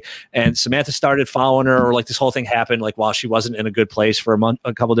okay. And Samantha started following her, or like this whole thing happened like while she wasn't in a good place for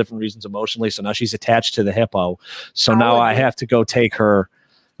a couple different reasons emotionally. So now she's attached to the hippo. So now I have to go take her,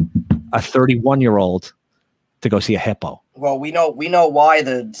 a 31-year-old, to go see a hippo. Well, we know why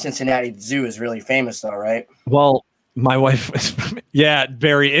the Cincinnati Zoo is really famous, though, right? Well, my wife is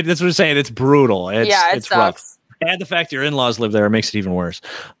very. That's what I'm saying. It's brutal. It's sucks. rough. And the fact your in-laws live there makes it even worse.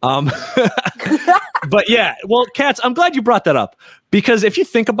 But yeah, well, Cats, I'm glad you brought that up because if you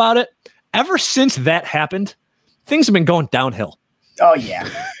think about it, ever since that happened, things have been going downhill. Oh yeah,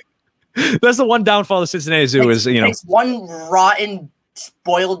 that's the one downfall of the Cincinnati Zoo is it takes one rotten,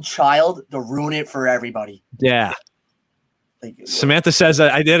 spoiled child to ruin it for everybody. Yeah. Samantha says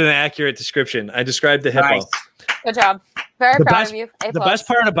I did an accurate description. I described the hippo. Nice. Good job. Very proud of you. The best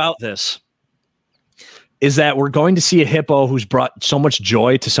part about this is that we're going to see a hippo who's brought so much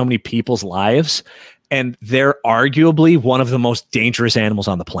joy to so many people's lives, and they're arguably one of the most dangerous animals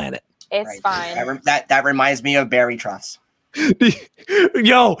on the planet. It's fine. That reminds me of Barry Trotz.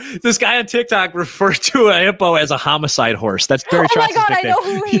 Yo, this guy on TikTok refers to a hippo as a homicide horse. That's Barry Trotz. Oh my god, I know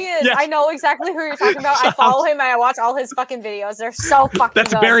who he is. Yeah. I know exactly who you're talking about. I follow him and I watch all his fucking videos. They're so fucking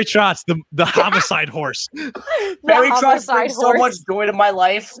That's good. Barry Trotz, the homicide horse. Barry Trotz brings so much joy to my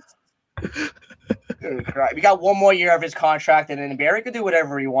life. We got one more year of his contract, and then Barry could do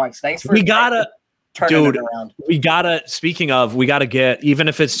whatever he wants. Thanks for turning it around. We gotta get, even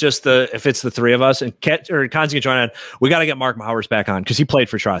if it's just the three of us and Konzi can join on, we gotta get Mark Mowers back on because he played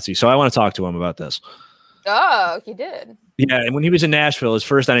for Trotzy. So I want to talk to him about this. Oh, he did. Yeah, and when he was in Nashville, his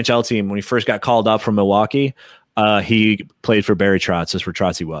first NHL team, when he first got called up from Milwaukee, he played for Barry Trotz. That's where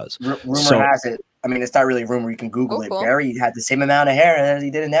Trotzy was. Rumor has it. I mean, it's not really a rumor. You can Google it. Cool. Barry had the same amount of hair as he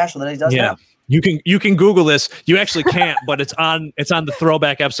did in Nashville that he does now. You can Google this. You actually can't, but it's on the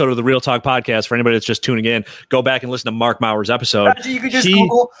throwback episode of the Real Talk podcast. For anybody that's just tuning in, go back and listen to Mark Mowers' episode. You could just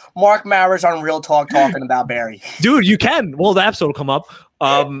Google Mark Mowers on Real Talk talking about Barry. Dude, you can. Well, the episode will come up.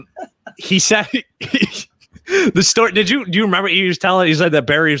 He said the story. Do you remember? He was telling. He said that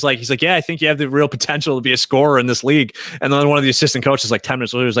Barry was like, he's like, yeah, I think you have the real potential to be a scorer in this league. And then one of the assistant coaches, like 10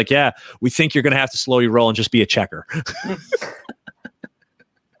 minutes later, was like, yeah, we think you're going to have to slow your roll and just be a checker.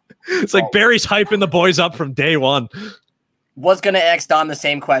 It's like Barry's hyping the boys up from day one. Was going to ask Dom the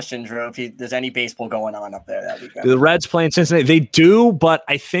same question, Drew, if there's any baseball going on up there. That'd be good. The Reds playing Cincinnati. They do, but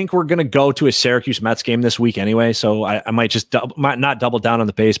I think we're going to go to a Syracuse Mets game this week anyway, so I might just might not double down on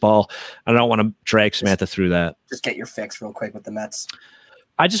the baseball. I don't want to drag Samantha through that. Just get your fix real quick with the Mets.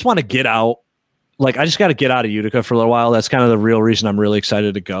 I just want to get out. Like, I just got to get out of Utica for a little while. That's kind of the real reason I'm really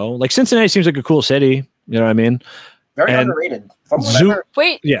excited to go. Like, Cincinnati seems like a cool city. You know what I mean? Very underrated.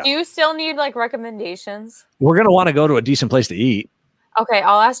 Wait, do you still need like recommendations? We're going to want to go to a decent place to eat. Okay,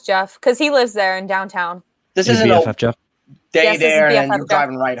 I'll ask Jeff because he lives there in downtown. This isn't BFF, Jeff? Day there and you're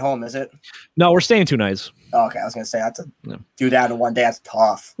driving right home, is it? No, we're staying 2 nights. Oh, okay, I was going to say, I have to do that in one day. That's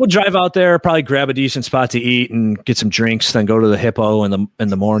tough. We'll drive out there, probably grab a decent spot to eat and get some drinks, then go to the Hippo in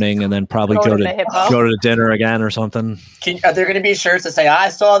the morning, and then probably go to dinner again or something. Are there going to be shirts that say, I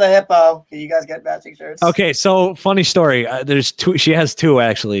saw the Hippo? Can you guys get matching shirts? Okay, so funny story. There's 2. She has 2,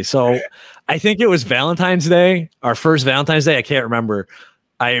 actually. So I think it was Valentine's Day, our first Valentine's Day. I can't remember.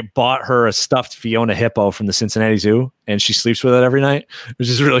 I bought her a stuffed Fiona hippo from the Cincinnati Zoo, and she sleeps with it every night, which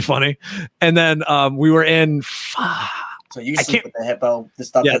is really funny. And then we were in. So you sleep with the hippo, the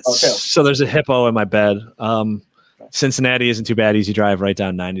stuffed hippo too. So there's a hippo in my bed. Cincinnati isn't too bad. Easy drive right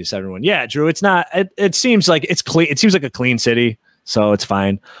down 90 to 71. Yeah, Drew, it's not. It seems like it's clean. It seems like a clean city, so it's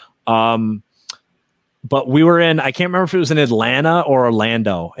fine. But we were in. I can't remember if it was in Atlanta or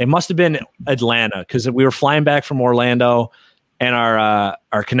Orlando. It must have been Atlanta because we were flying back from Orlando. And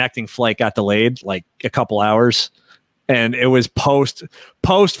our connecting flight got delayed like a couple hours, and it was post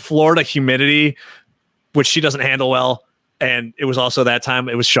Florida humidity, which she doesn't handle well. And it was also that time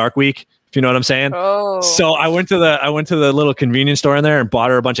it was Shark Week, if you know what I'm saying. Oh. So I went to the little convenience store in there and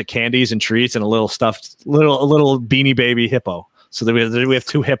bought her a bunch of candies and treats and a little Beanie Baby hippo. So that we have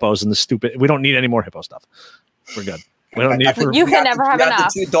 2 hippos and we don't need any more hippo stuff. We're good. We don't need. You can never have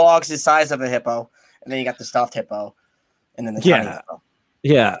enough. The 2 dogs the size of a hippo, and then you got the stuffed hippo. And then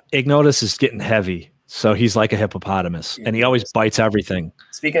Ignotus is getting heavy, so he's like a hippopotamus, and he always bites everything.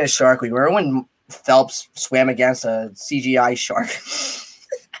 Speaking of Shark Week, remember when Phelps swam against a CGI shark?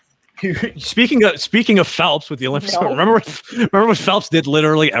 Speaking of Phelps with the Olympics, remember when Phelps did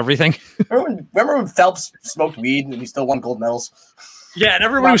literally everything? remember when Phelps smoked weed and he still won gold medals? Yeah, and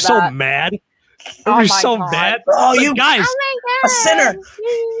everybody was so mad. Everybody was so mad. Oh, you guys! A sinner!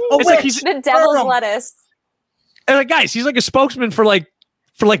 It's like he's the devil's lettuce. And like, guys, he's like a spokesman for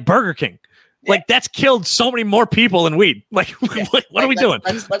Burger King. Like, that's killed so many more people than weed. Like, what are we doing?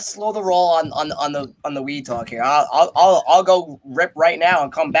 Let's slow the roll on the weed talk here. I'll go rip right now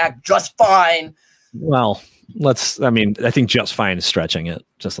and come back just fine. Well, I think just fine is stretching it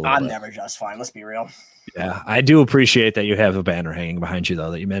just a little I'm bit. never just fine. Let's be real. Yeah, I do appreciate that you have a banner hanging behind you,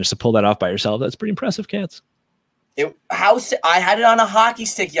 though, that you managed to pull that off by yourself. That's pretty impressive, Cats. I had it on a hockey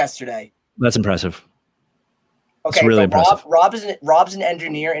stick yesterday. That's impressive. Okay, really impressive. Rob's an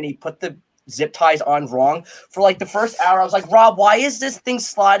engineer, and he put the zip ties on wrong. For like the first hour, I was like, Rob, why is this thing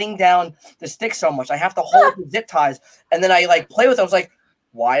sliding down the stick so much? I have to hold the zip ties. And then I like play with it. I was like,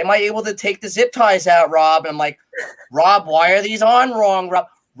 why am I able to take the zip ties out, Rob? And I'm like, Rob, why are these on wrong, Rob?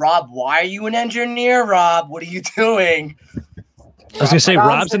 Rob, why are you an engineer, Rob? What are you doing? I was gonna say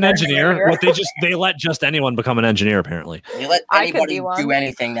Rob's an engineer. What they let just anyone become an engineer, apparently. They let anybody do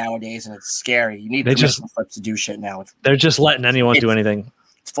anything nowadays, and it's scary. You need permission slips to do shit now. They're just letting anyone do anything.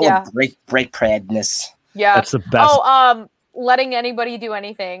 It's full of break pradness. Yeah. That's the best. Letting anybody do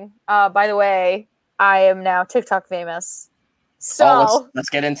anything. By the way, I am now TikTok famous. So let's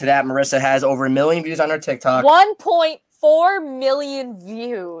get into that. Marissa has over 1 million views on her TikTok. 1.4 million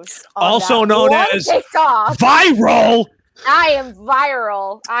views. Also known as TikTok. Viral. I am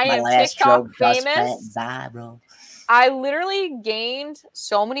viral. I am TikTok famous. Viral. I literally gained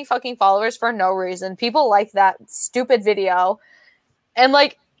so many fucking followers for no reason. People like that stupid video. And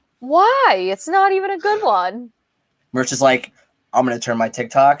like, why? It's not even a good one. Merch is like, I'm going to turn my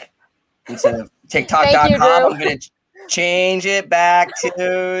TikTok instead of TikTok.com. I'm going to change it back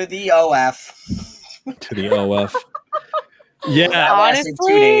to the OF. To the OF. Yeah. Honestly,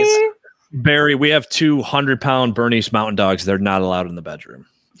 2 days. Barry, we have 200-pound Bernese Mountain Dogs. They're not allowed in the bedroom.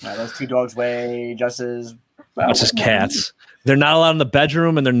 Those 2 dogs weigh just as cats. They're not allowed in the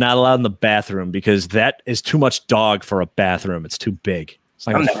bedroom, and they're not allowed in the bathroom because that is too much dog for a bathroom. It's too big.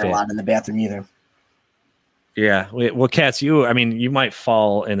 I'm never allowed in the bathroom either. Yeah. Well, Cats, you might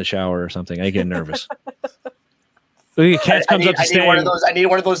fall in the shower or something. I get nervous. Cats comes up to stay. I need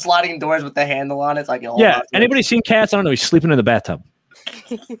one of those sliding doors with the handle on it. It's like Anybody seen Cats? I don't know. He's sleeping in the bathtub.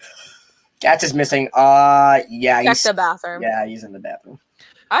 Cats is missing. Check the bathroom. Yeah, he's in the bathroom.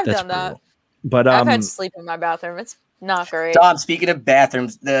 I've done that. But I've had to sleep in my bathroom. It's not great. Dom, speaking of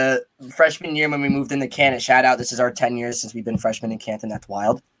bathrooms, the freshman year when we moved into Canton, shout out, this is our 10 years since we've been freshmen in Canton. That's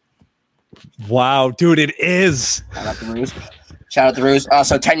wild. Wow, dude, it is. Shout out the Ruse.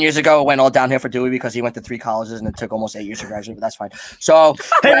 So 10 years ago, it went all downhill for Dewey because he went to 3 colleges and it took almost 8 years to graduate, but that's fine. So,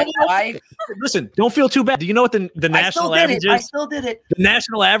 listen, don't feel too bad. Do you know what the national average is? I still did it. The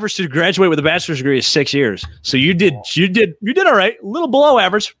national average to graduate with a bachelor's degree is 6 years. So you did all right. A little below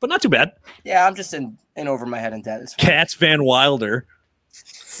average, but not too bad. Yeah, I'm just in over my head in debt. Cats Van Wilder.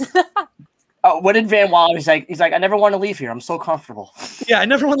 Oh, what did Van Wilder? He's like, I never want to leave here. I'm so comfortable. Yeah, I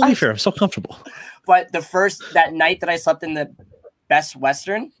never want to leave here. I'm so comfortable. But that night that I slept in the Best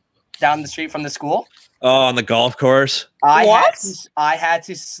Western down the street from the school. Oh, on the golf course. I had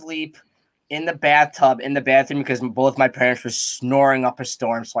to sleep in the bathtub in the bathroom because both my parents were snoring up a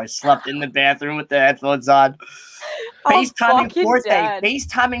storm. So I slept in the bathroom with the headphones on.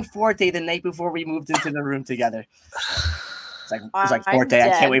 FaceTiming Forte the night before we moved into the room together. It's like Forte,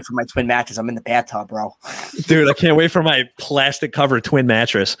 I can't wait for my twin mattress. I'm in the bathtub, bro. Dude, I can't wait for my plastic covered twin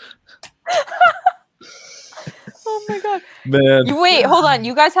mattress. Oh my god, man! Wait, hold on.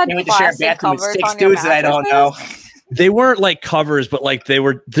 You guys had plastic covers with 6 dudes that I don't know. They weren't like covers, but like they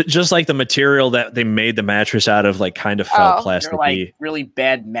were just like the material that they made the mattress out of, like kind of felt plasticky. Like really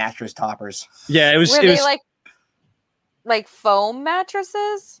bad mattress toppers. Yeah, it was. Were they like foam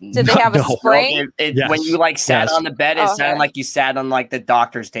mattresses? Did they have a spring? Yes. When you sat on the bed, it sounded like you sat on like the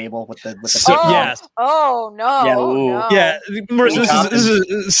doctor's table with the. Yes. Oh no. Yeah. Yeah. Marissa, this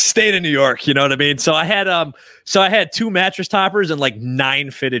is state of New York. You know what I mean? So I had 2 mattress toppers and like 9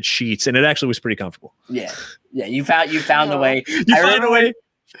 fitted sheets, and it actually was pretty comfortable. Yeah. Yeah. You found a way. You found a way.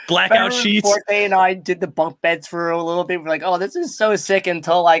 Blackout sheets. Forte and I did the bunk beds for a little bit. We're like, oh, this is so sick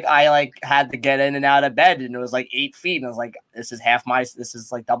until I had to get in and out of bed, and it was like 8 feet, and I was like, this is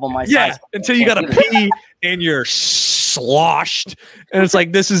like double my size. Until you gotta pee and you're sloshed, and it's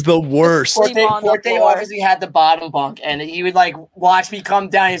like this is the worst. Forte obviously had the bottom bunk, and he would watch me come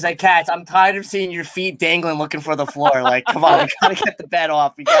down. He's like, Cats, I'm tired of seeing your feet dangling, looking for the floor. Like, come on, we gotta get the bed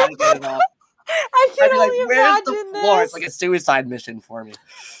off. We gotta get it off. I can only imagine this. It's like a suicide mission for me.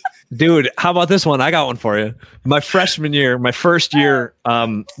 Dude, how about this one? I got one for you. My freshman year, my first year,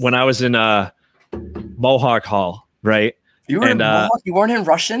 when I was in Mohawk Hall, right? You were in Mohawk? You weren't in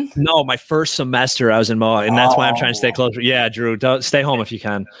Russian? No, my first semester I was in Mohawk, and that's why I'm trying to stay close. Yeah, Drew, stay home if you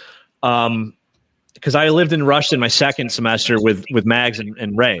can. Because I lived in Rushton my second semester with Mags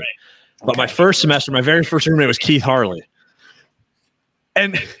and Ray. But my first semester, my very first roommate was Keith Harley.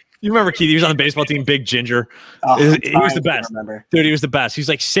 And You remember Keith? He was on the baseball team, Big Ginger. Oh, He was the best. Dude, he was the best. He's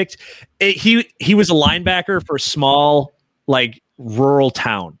like 6. He was a linebacker for a small, like, rural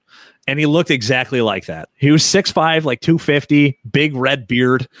town. And he looked exactly like that. He was 6'5", like 250, big red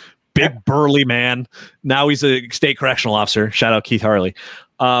beard, big burly man. Now he's a state correctional officer. Shout out Keith Harley.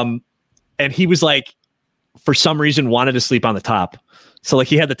 And he was like, for some reason, wanted to sleep on the top. So like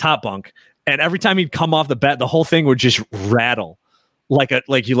he had the top bunk. And every time he'd come off the bed, the whole thing would just rattle. Like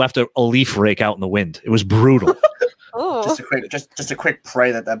you left a leaf rake out in the wind. It was brutal. just a quick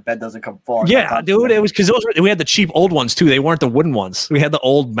pray that bed doesn't come falling. Yeah, dude. It was because we had the cheap old ones too. They weren't the wooden ones. We had the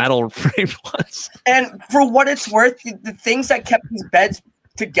old metal framed ones. And for what it's worth, the things that kept these beds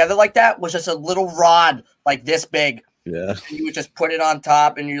together like that was just a little rod like this big. Yeah. You would just put it on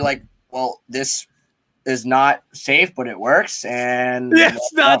top, and you're like, well, this is not safe, but it works. And yeah,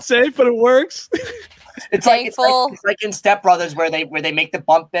 it's not safe, but it works. It's like in Step Brothers where they make the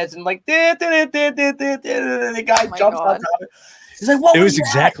bunk beds and like the guy jumps on top of it. He's like, what? It was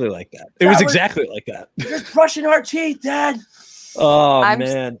exactly like that. It was exactly like that. Just brushing our teeth, Dad. Oh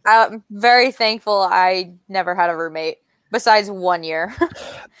man. I'm very thankful I never had a roommate besides 1 year.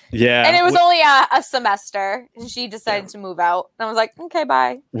 Yeah. And it was only a semester. And she decided to move out. And I was like, okay,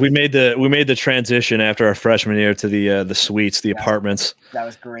 bye. We made the transition after our freshman year to the suites, the apartments. That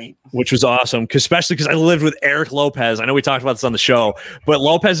was great. Which was awesome, especially because I lived with Eric Lopez. I know we talked about this on the show, but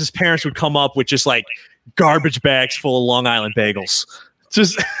Lopez's parents would come up with just like garbage bags full of Long Island bagels.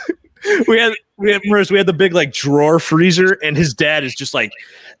 Just we had the big like drawer freezer, and his dad is just like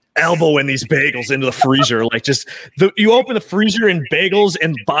elbowing these bagels into the freezer. Like you open the freezer and bagels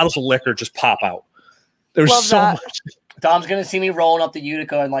and bottles of liquor just pop out. There's so much. Dom's gonna see me rolling up the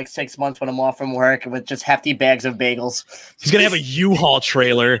Utica in like 6 months when I'm off from work with just hefty bags of bagels. He's gonna have a U-Haul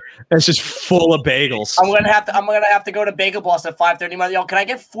trailer that's just full of bagels. I'm gonna have to go to Bagel Boss at 5:30. Yo, can I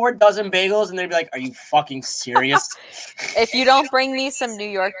get 4 dozen bagels? And they'd be like, "Are you fucking serious?" If you don't bring me some New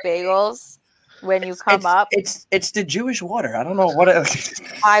York bagels when you come up, it's the Jewish water. I don't know what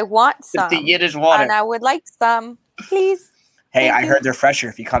I want some. It's the Yiddish water, and I would like some, please. Hey, I heard they're fresher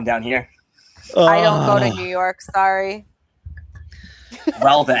if you come down here. I don't go to New York. Sorry.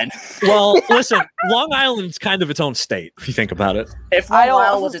 Well then. Well, listen, Long Island's kind of its own state, if you think about it. If Long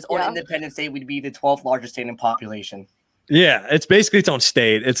Island was its own independent state, we'd be the 12th largest state in population. Yeah, it's basically its own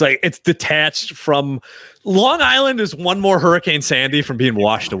state. It's like it's detached from Long Island is one more Hurricane Sandy from being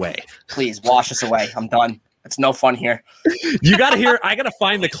washed away. Please wash us away. I'm done. It's no fun here. You got to hear. I got to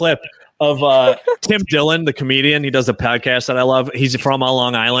find the clip of Tim Dillon, the comedian. He does a podcast that I love. He's from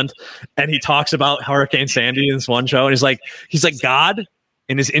Long Island, and he talks about Hurricane Sandy in this one show. And he's like, God,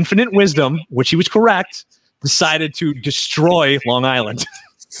 in his infinite wisdom, which he was correct, decided to destroy Long Island.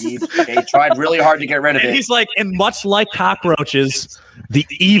 He tried really hard to get rid of it. He's like, and much like cockroaches, the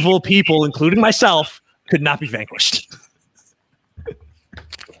evil people, including myself, could not be vanquished.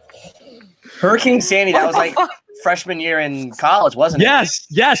 Hurricane Sandy, that was like freshman year in college, wasn't it?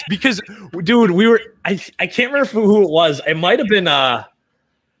 Yes, because dude, we were I can't remember who it was. It might have been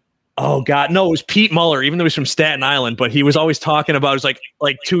oh god, no, it was Pete Muller, even though he's from Staten Island, but he was always talking about it's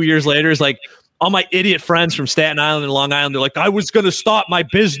like 2 years later, it's like all my idiot friends from Staten Island and Long Island, they're like, I was gonna stop my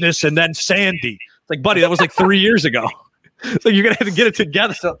business and then Sandy. It's like, buddy, that was like 3 years ago. So you're gonna have to get it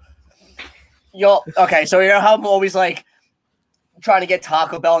together. So you know how I'm always like trying to get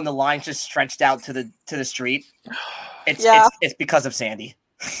Taco Bell and the line just stretched out to the street. It's because of Sandy.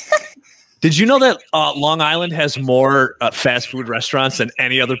 Did you know that Long Island has more fast food restaurants than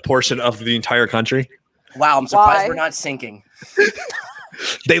any other portion of the entire country? Wow, I'm surprised we're not sinking.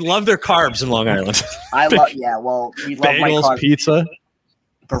 They love their carbs in Long Island. We love bagels, my carbs. Pizza,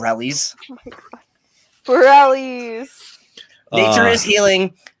 Borelli's. Oh my God. Borelli's. Nature is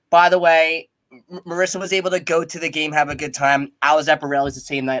healing. By the way, Marissa was able to go to the game, have a good time. I was at Borelli's the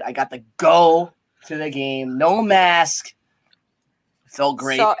same night. I got to go to the game. No mask. Felt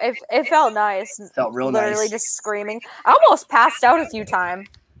great. So it felt nice. Felt real nice. Literally just screaming. I almost passed out a few times.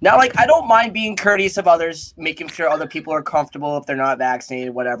 Now, like, I don't mind being courteous of others, making sure other people are comfortable if they're not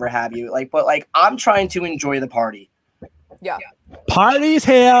vaccinated, whatever have you. Like, but like, I'm trying to enjoy the party. Yeah. Party's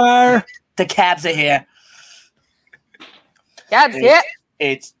here. The cabs are here. Cabs here.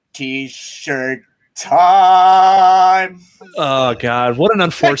 It's T-shirt time. Oh God, what an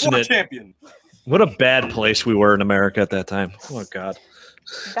unfortunate champion. What a bad place we were in America at that time. Oh God.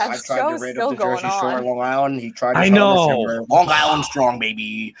 That show's still going on. Long Island. He tried to I know. Long Island strong,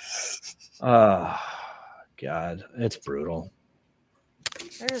 baby. Oh God, it's brutal.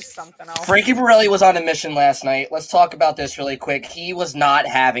 There's something else. Frankie Borelli was on a mission last night. Let's talk about this really quick. He was not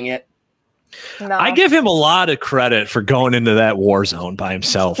having it. No. I give him a lot of credit for going into that war zone by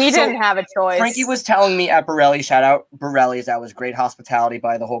himself. He didn't have a choice. Frankie was telling me at Borelli, shout out Borelli's, that was great hospitality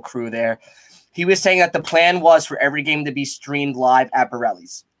by the whole crew there. He was saying that the plan was for every game to be streamed live at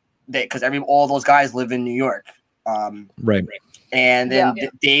Borelli's, because all those guys live in New York. Right. And then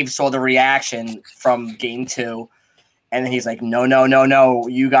Dave saw the reaction from game 2, and then he's like, no,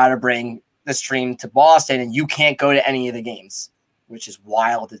 you got to bring the stream to Boston, and you can't go to any of the games, which is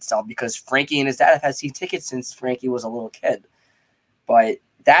wild itself, because Frankie and his dad have had season tickets since Frankie was a little kid. But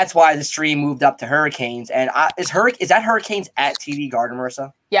that's why the stream moved up to Hurricanes. And is that Hurricanes at TD Garden,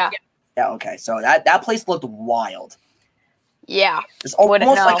 Marissa? Yeah. Yeah, okay. So that place looked wild. Yeah. It's almost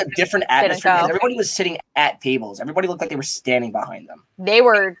like a different atmosphere because everybody was sitting at tables. Everybody looked like they were standing behind them. They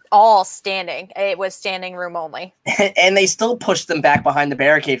were all standing. It was standing room only. And they still pushed them back behind the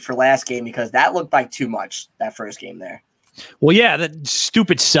barricade for last game because that looked like too much, that first game there. Well, yeah, that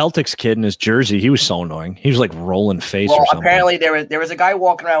stupid Celtics kid in his jersey, he was so annoying. He was like rolling face or something. Apparently there was a guy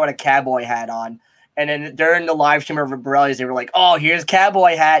walking around with a cowboy hat on. And then during the live stream of Borelli's, they were like, oh, here's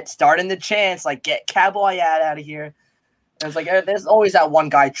cowboy hat, starting the chance, like, get cowboy hat out of here. And it's like, there's always that one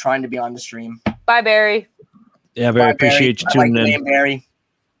guy trying to be on the stream. Bye, Barry. Yeah, Barry, appreciate you tuning in. Barry.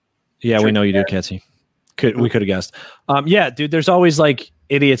 Yeah, we know you do, Ketsy. We could have guessed. Yeah, dude, there's always like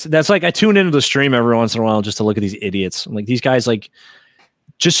idiots. That's like I tune into the stream every once in a while just to look at these idiots. I'm like, these guys, like,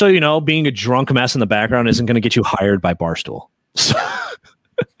 just so you know, being a drunk mess in the background isn't going to get you hired by Barstool. So,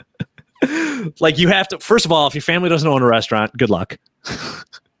 like, you have to, first of all, if your family doesn't own a restaurant, good luck.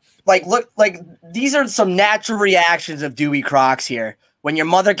 These are some natural reactions of Dewey Crocs here. When your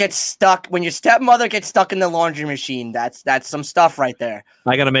mother gets stuck, when your stepmother gets stuck in the laundry machine, that's some stuff right there.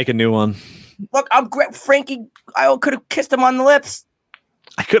 I got to make a new one. Look, I'm great. Frankie, I could have kissed him on the lips.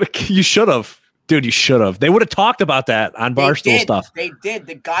 You should have. Dude, you should have. They would have talked about that on Barstool stuff. They did.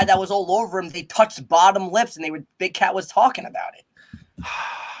 The guy that was all over him, they touched bottom lips, and Big Cat was talking about it.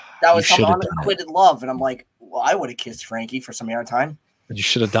 That was some unrequited love, and I'm like, well, I would have kissed Frankie for some airtime. You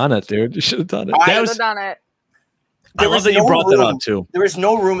should have done it, dude. You should have done it. I would have done it. I love that you brought that up, too. There was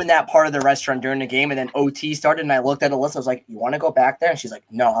no room in that part of the restaurant during the game, and then OT started, and I looked at Alyssa. I was like, you want to go back there? And she's like,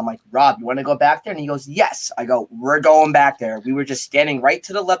 no. I'm like, Rob, you want to go back there? And he goes, yes. I go, we're going back there. We were just standing right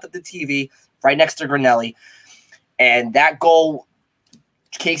to the left of the TV, right next to Grinelli. And that goal,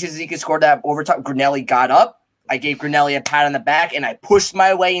 Casey Zika scored that overtime. Grinelli got up. I gave Grinelli a pat on the back, and I pushed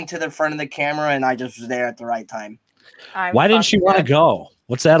my way into the front of the camera, and I just was there at the right time. Why didn't she want to go?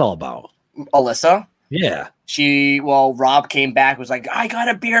 What's that all about? Alyssa? Yeah. Rob came back, was like, I got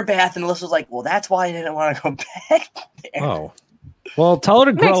a beer bath. And Alyssa was like, well, that's why I didn't want to go back there. Oh. Well, tell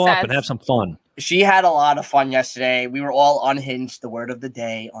her to grow up and have some fun. She had a lot of fun yesterday. We were all unhinged. The word of the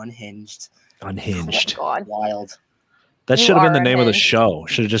day, unhinged. Unhinged. Oh, God. Wild. That should have been the name of the show.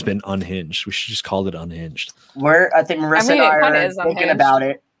 Should have just been Unhinged. We should just called it Unhinged. I think Marissa and I are thinking about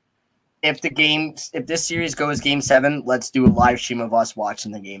it. If this series goes game 7, let's do a live stream of us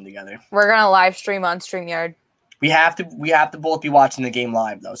watching the game together. We're gonna live stream on StreamYard. We have to both be watching the game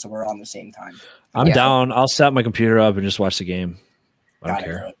live though, so we're on the same time. I'm down. I'll set my computer up and just watch the game. I don't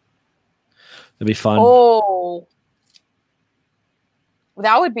care. It'll be fun. Oh,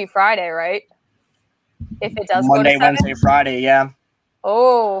 that would be Friday, right? If it does Monday, go to 7? Wednesday, Friday, yeah.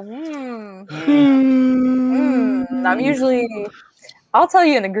 Oh, I'm usually. I'll tell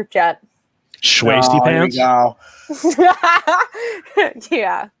you in the group chat. Schwasty pants?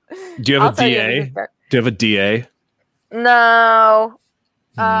 Yeah. Do you have a DA? Do you have a DA? No.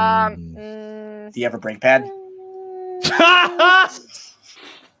 Do you have a brake pad?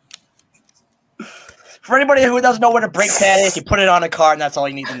 For anybody who doesn't know what a brake pad is, you put it on a car, and that's all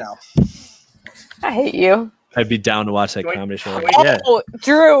you need to know. I hate you. I'd be down to watch that comedy show. Oh, yeah.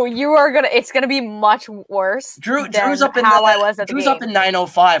 Drew, it's gonna be much worse. Drew's up in Drew's up in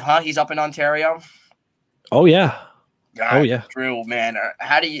 905, huh? He's up in Ontario. Oh yeah. God, oh yeah. Drew, man,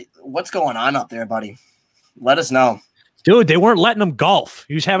 what's going on up there, buddy? Let us know. Dude, they weren't letting him golf.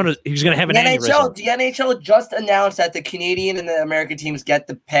 He was gonna have an aneurysm. The NHL just announced that the Canadian and the American teams get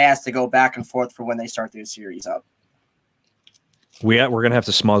the pass to go back and forth for when they start their series up. We're gonna have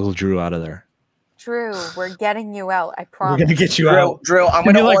to smuggle Drew out of there. Drew, we're getting you out. I promise. We're gonna get you out. Drew, I'm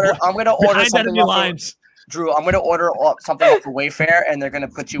gonna order something lines. Drew, I'm gonna order something off for Wayfair, and they're gonna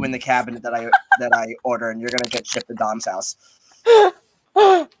put you in the cabinet that I order, and you're gonna get shipped to Dom's house.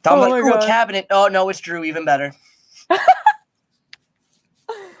 Dom's a cabinet. Oh no, it's Drew. Even better.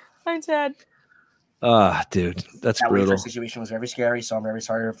 I'm dead. Dude, that's brutal. That situation was very scary, so I'm very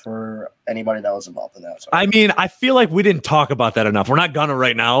sorry for anybody that was involved in that. So. I mean, I feel like we didn't talk about that enough. We're not gonna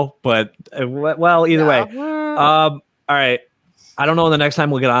right now, but well, either way. All right. I don't know when the next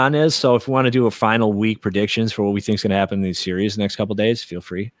time we'll get on is. So if we want to do a final week predictions for what we think is going to happen in these series the next couple of days, feel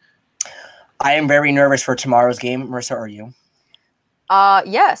free. I am very nervous for tomorrow's game. Marissa, are you?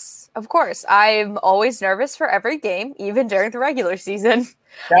 Yes, of course. I'm always nervous for every game, even during the regular season.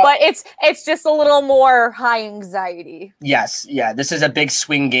 Yep. But it's just a little more high anxiety. Yes, yeah. This is a big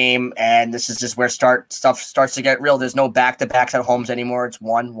swing game, and this is just where stuff starts to get real. There's no back-to-backs at homes anymore. It's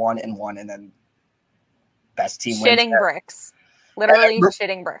 1-1 and 1, and then best team wins. Shitting bricks. Literally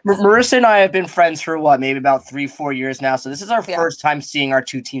shitting bricks. Marissa and I have been friends for maybe about 3-4 years now. So this is our first time seeing our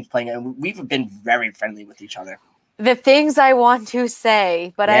two teams playing, and we've been very friendly with each other. The things I want to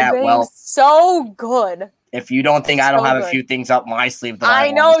say, but I'm being so good. If you don't think I don't have a few things up my sleeve, that I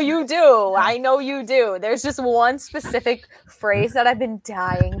know you do. I know you do. There's just one specific phrase that I've been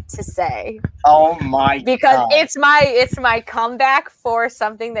dying to say. Oh my God. Because it's my comeback for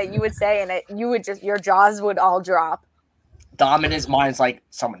something that you would say, and your jaws would all drop. Dom in his mind's like,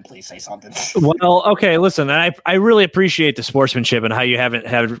 someone please say something. Well, okay, listen, I really appreciate the sportsmanship and how you haven't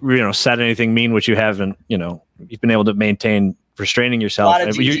said anything mean, which you haven't, you've been able to maintain restraining yourself. A lot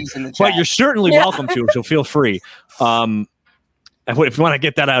of GGs in the chat. But you're certainly welcome to, so feel free. If you want to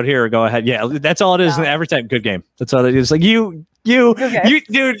get that out here, go ahead. Yeah, that's all it is. Every time, good game. That's all it is. Like you, dude.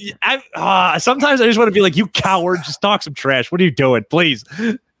 Sometimes I just want to be like, you coward, just talk some trash. What are you doing, please?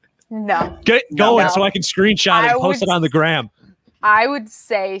 No. Get going so I can screenshot it and post it on the gram. I would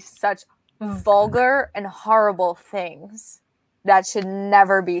say such vulgar and horrible things that should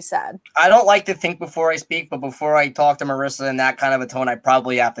never be said. I don't like to think before I speak, but before I talk to Marissa in that kind of a tone, I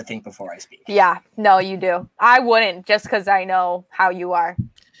probably have to think before I speak. Yeah, no, you do. I wouldn't, just because I know how you are.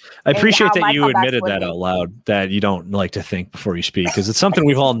 I appreciate that you admitted that out loud, that you don't like to think before you speak, because it's something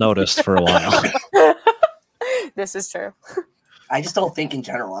we've all noticed for a while. This is true. I just don't think in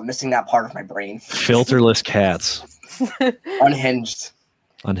general. I'm missing that part of my brain. Filterless cats. Unhinged.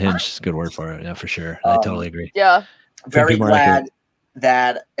 Unhinged is a good word for it. Yeah, for sure. I totally agree. Yeah. Very glad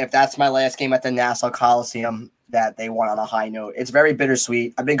that if that's my last game at the Nassau Coliseum, that they won on a high note. It's very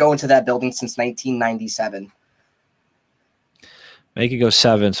bittersweet. I've been going to that building since 1997. Make it go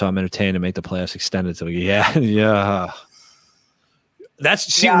 7, so I'm entertained, and make the playoffs extended. So yeah.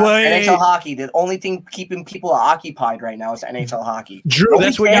 NHL hockey. The only thing keeping people occupied right now is NHL hockey. Drew,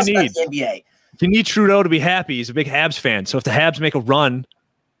 that's what you need. The NBA. You need Trudeau to be happy. He's a big Habs fan. So if the Habs make a run,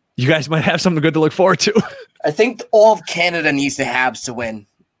 you guys might have something good to look forward to. I think all of Canada needs the Habs to win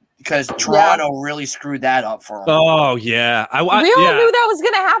because Toronto really screwed that up for them. Oh yeah, we all knew that was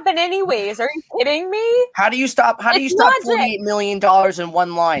going to happen anyways. Are you kidding me? How do you stop $48 million in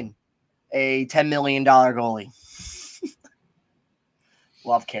one line? A $10 million goalie.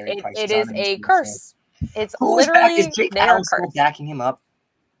 Love Carey Price. It is a curse. It's literally their curse. Backing him up.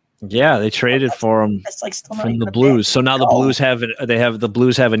 Yeah, they traded for him from the Blues. So now the Blues have an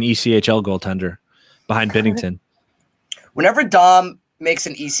ECHL goaltender behind Binnington. Whenever Dom makes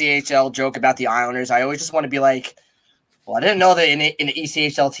an ECHL joke about the Islanders, I always just want to be like, well, I didn't know that an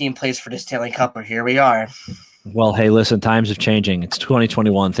ECHL team plays for the Stanley Cup, but here we are. Well, hey, listen, times are changing. It's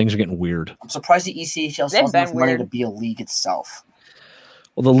 2021. Things are getting weird. I'm surprised the ECHL still has enough money to be a league itself.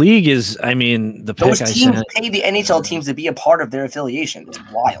 Well, the league is, the those teams pay the NHL teams to be a part of their affiliation. It's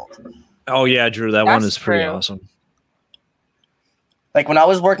wild. Oh, yeah, Drew, that's one is pretty awesome. Like when I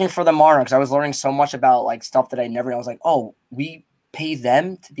was working for the Monarchs, I was learning so much about like stuff that I never. I was like, oh, we pay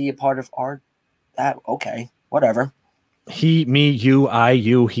them to be a part of that. Okay, whatever. He, me, you, I,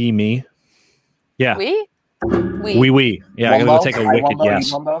 you, he, me. Yeah. We. Yeah, I'm gonna go take a wicked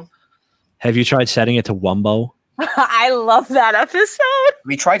guess. Have you tried setting it to Wumbo? I love that episode.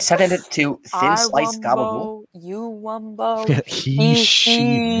 We tried setting it to Thin Sliced Gabagool. You Wumbo. he, she,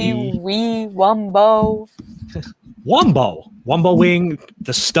 me. We Wumbo. Wumbo wing,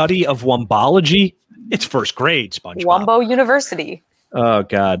 the study of Wumbology. It's first grade, SpongeBob. Wumbo University. Oh,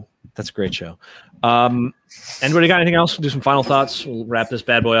 God. That's a great show. Anybody got anything else? We'll do some final thoughts. We'll wrap this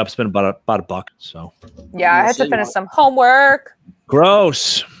bad boy up. It's been about a buck. So yeah, I had to finish some homework.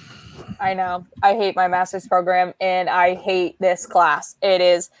 Gross. I know. I hate my master's program, and I hate this class. It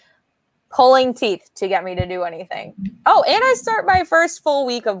is pulling teeth to get me to do anything. Oh, and I start my first full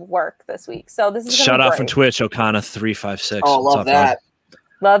week of work this week. So this is shout out from Twitch, Okana356. Oh, love that.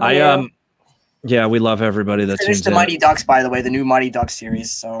 Love you. Yeah, we love everybody that's finished the Mighty Ducks, by the way, the new Mighty Ducks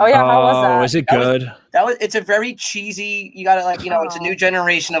series. So how was that? Is it good? It's a very cheesy, you gotta it's a new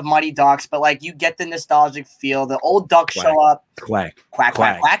generation of Mighty Ducks, but like you get the nostalgic feel. The old ducks show up. Quack,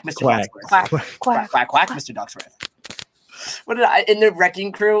 Mr. Ducksworth. Quack, Mr. Ducksworth. What did in the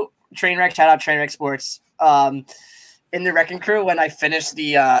wrecking crew, Trainwreck, shout out Trainwreck Sports. in the Wrecking Crew, when I finished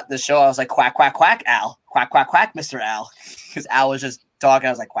the show, I was like, quack, quack, quack, Al. Quack, quack, quack, Mr. Al. Because Al was just talking. I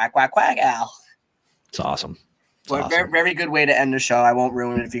was like, quack, quack, quack, Al. It's awesome. Well, very, very good way to end the show. I won't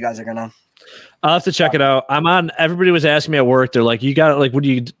ruin it if you guys are going to. I'll have to check it out. I'm on. Everybody was asking me at work. They're like, "You got like, what do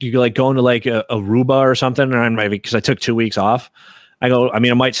you like going to like Aruba or something?" And I'm maybe because I took 2 weeks off. I go. I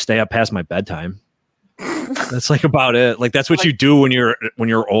mean, I might stay up past my bedtime. That's like about it. Like that's what you do when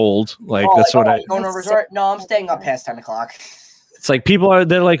you're old. Like that's what I going to a resort. No, I'm staying up past 10 o'clock. It's like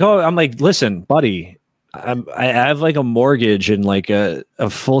they're like, oh, I'm like, listen, buddy. I have like a mortgage and like a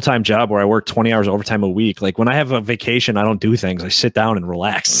full-time job where I work 20 hours overtime a week. Like when I have a vacation, I don't do things. I sit down and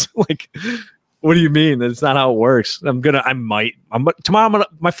relax. Like, what do you mean? That's not how it works. Tomorrow,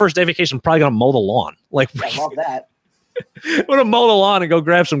 my first day vacation, I'm probably going to mow the lawn. Like, I love that. I'm going to mow the lawn and go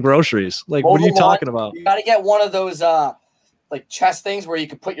grab some groceries. Like, what are you talking about? You got to get one of those like chest things where you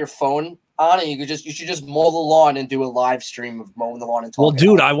could put your phone on and you should just mow the lawn and do a live stream of mowing the lawn and talking. Well,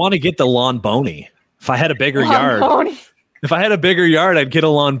 dude, I want to get the lawn bony. If I had a bigger yard, I'd get a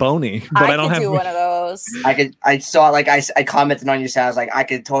lawn bony. But I don't have one of those. I saw like I commented on your side. I was like, I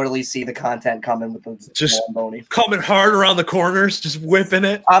could totally see the content coming with those just lawn bony. Coming hard around the corners, just whipping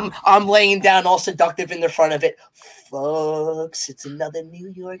it. I'm laying down all seductive in the front of it. Folks, it's another New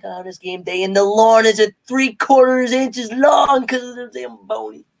York Honors game day, and the lawn is at 3/4 inches long because of the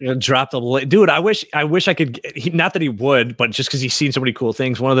Zamboni. Drop the dude. I wish I could. Not that he would, but just because he's seen so many cool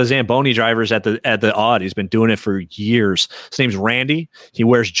things. One of the Zamboni drivers at the Odd, he's been doing it for years. His name's Randy. He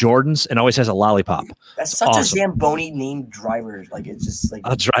wears Jordans and always has a lollipop. That's such awesome. A Zamboni named driver. Like it's just like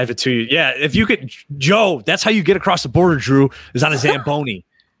I'll drive it to you. Yeah, if you could, Joe. That's how you get across the border. Drew is on a Zamboni.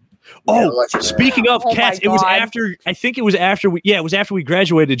 Oh, speaking of cats, it was after. I think it was after we. Yeah, it was after we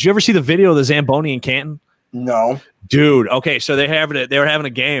graduated. Did you ever see the video of the Zamboni in Canton? No, dude. Okay, so they were having a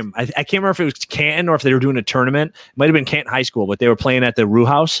game. I can't remember if it was Canton or if they were doing a tournament. It might have been Canton High School, but they were playing at the Rue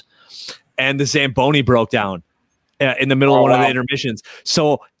House, and the Zamboni broke down in the middle of one of the intermissions.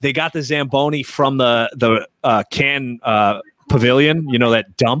 So they got the Zamboni from the Canton pavilion. You know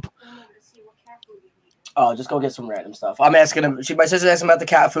that dump. Oh, just go get some random stuff. I'm asking him. My sister's asking about the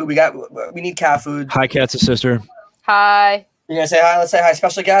cat food. We need cat food. Hi, Cat's sister. Hi. You gonna say hi? Let's say hi.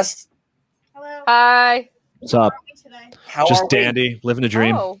 Special guest. Hello. Hi. What's up? How just dandy, living the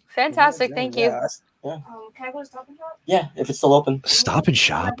dream. Oh, fantastic! Thank you. Yeah. Can I go to Stop and Shop? Yeah, if it's still open. Stop and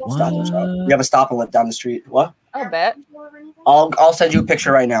Shop. Stop and Shop. We have a Stop and Shop down the street. What? I'll bet. I'll send you a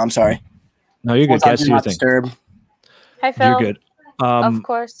picture right now. I'm sorry. No, you're good. Cat's your thing. Hi, Phil. You're good. Of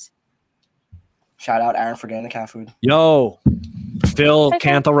course. Shout out Aaron for getting the cat food. Yo, Phil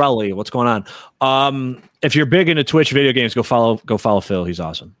Cantarelli, what's going on? If you're big into Twitch video games, go follow Phil. He's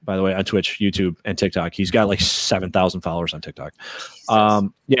awesome. By the way, on Twitch, YouTube, and TikTok. He's got like 7,000 followers on TikTok. Yeah,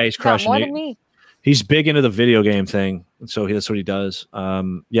 he's crushing more it. than me. He's big into the video game thing, so that's what he does.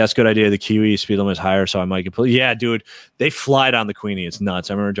 Yeah, it's a good idea. The Kiwi speed limit is higher, so I might get. Yeah, dude, they fly down the Queenie. It's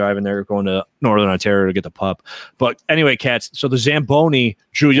nuts. I remember driving there, going to Northern Ontario to get the pup. But anyway, cats. So the Zamboni,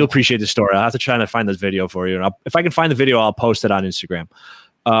 Drew, you'll appreciate the story. I'll have to try to find this video for you, and if I can find the video, I'll post it on Instagram.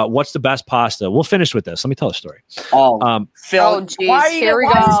 What's the best pasta? We'll finish with this. Let me tell a story. Phil, here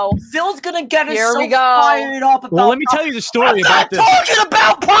we go. Phil's gonna get us so fired up about. Well, let me tell you the story about this. I'm not talking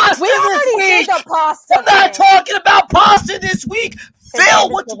about pasta this week. I'm not talking about pasta this week. Phil,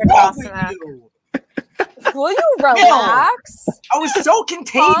 what's wrong with you? Will you relax? I was so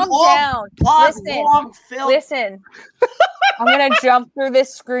contained. Calm down. Listen. I'm gonna jump through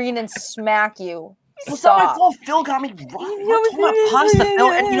this screen and smack you. Stop. Phil got me wrong. About pasta,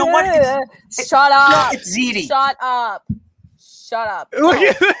 Phil. And you know what? Shut up. No, it's ziti. Shut up. Shut up. Look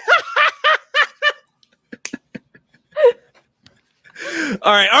at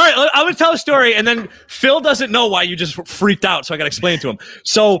All right. I'm going to tell a story, and then Phil doesn't know why you just freaked out, so I got to explain it to him.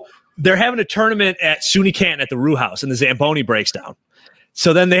 So they're having a tournament at SUNY Canton at the Rue House, and the Zamboni breaks down.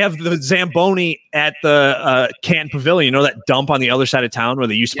 So then they have the Zamboni at the Canton Pavilion, you know, that dump on the other side of town where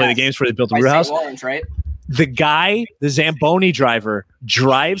they used to play the games where they built the Rue House? Lawrence, right? The guy, the Zamboni driver,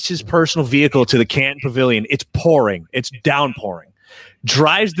 drives his personal vehicle to the Canton Pavilion. It's pouring. It's downpouring.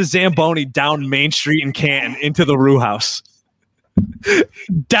 Drives the Zamboni down Main Street in Canton into the Rue House.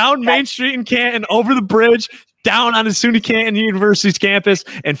 Down Main Street in Canton, over the bridge, down on the SUNY Canton University's campus,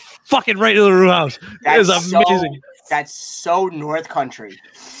 and fucking right to the Rue House. It is amazing. That's so North Country.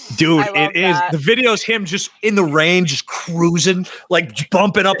 Dude, it is. The video is him just in the rain, just cruising, like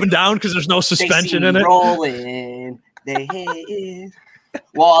bumping up and down because there's no suspension in it. Rolling.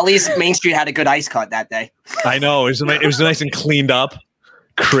 Well, at least Main Street had a good ice cut that day. I know. It was nice and cleaned up,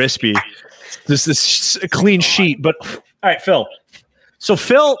 crispy. This clean sheet. But all right, Phil. So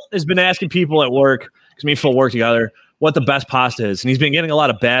Phil has been asking people at work, because me and Phil work together, what the best pasta is, and he's been getting a lot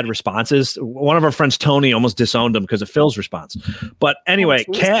of bad responses. One of our friends, Tony, almost disowned him because of Phil's response. But anyway,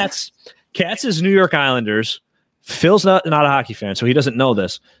 Cats is New York Islanders. Phil's not a hockey fan, so he doesn't know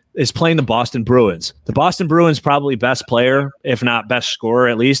this. Is playing the Boston Bruins. The Boston Bruins probably best player, if not best scorer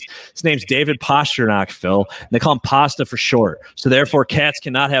at least. His name's David Pastrnak, Phil. And they call him Pasta for short. So therefore, Cats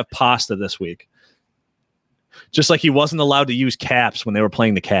cannot have pasta this week. Just like he wasn't allowed to use caps when they were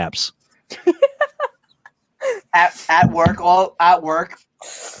playing the Caps. At work,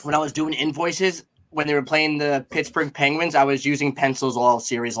 when I was doing invoices, when they were playing the Pittsburgh Penguins, I was using pencils all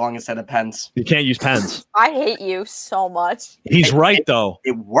series long instead of pens. You can't use pens. I hate you so much. He's right, though.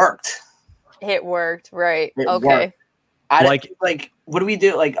 It worked. It worked, right? It Okay. worked. What do we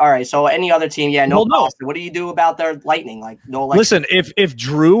do? Like, all right, so any other team, no. What do you do about their Lightning? Like, no. Like, listen, if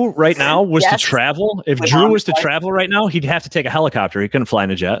Drew right now was Yes. to travel, travel right now, he'd have to take a helicopter. He couldn't fly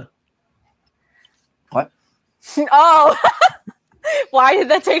in a jet. What? Oh, why did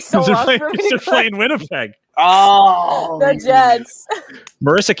that take so long for me They're to playing Winnipeg. Oh, the Jets?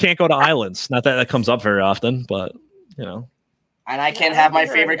 Marissa can't go to islands. Not that comes up very often, but you know. And I can't have my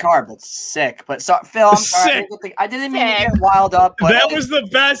favorite card. That's sick. But so, Phil, I'm sorry. I didn't mean to get wild up. But That was the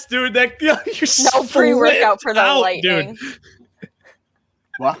best, dude. You're No free workout for the out, Lightning. dude.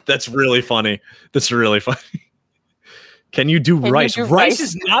 What? That's really funny. Can you do rice? Rice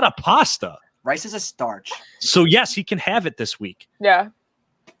is not a pasta. Rice is a starch. So yes, he can have it this week. Yeah.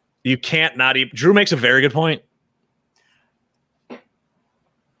 You can't not eat. Drew makes a very good point.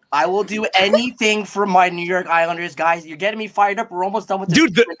 I will do anything for my New York Islanders, guys. You're getting me fired up. We're almost done with this.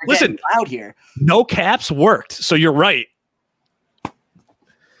 Dude, listen, out here. No caps worked, so you're right.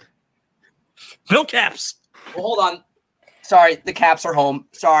 No caps. Well, hold on. Sorry, the Caps are home.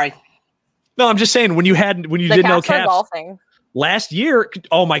 Sorry. No, I'm just saying when you did no caps golfing. last year.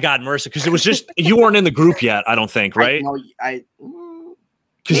 Oh my God, Marissa, because it was just you weren't in the group yet. I don't think, right?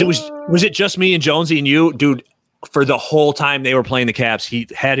 Because it was it just me and Jonesy and you, dude. For the whole time they were playing the Caps, he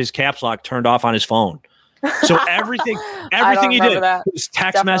had his caps lock turned off on his phone. So everything he did, his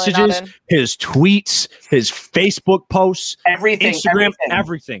text messages, his tweets, his Facebook posts, Instagram,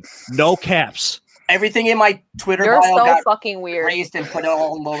 everything. No caps. Everything in my Twitter You're bio so got fucking weird. raised and put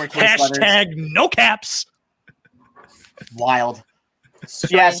all in lowercase Hashtag letters. no caps. Wild.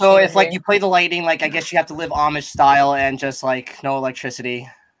 Yeah, so if like you play the Lightning, like I guess you have to live Amish style and just like no electricity.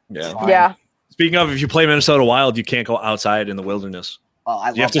 Yeah. Speaking of, if you play Minnesota Wild, you can't go outside in the wilderness. Oh, I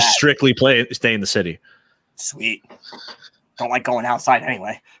love You have to that. strictly stay in the city. Sweet. Don't like going outside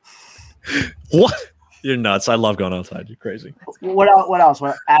anyway. What? You're nuts. I love going outside. You're crazy. What else? What else?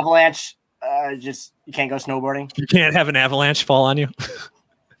 What Avalanche? Just you can't go snowboarding. You can't have an avalanche fall on you.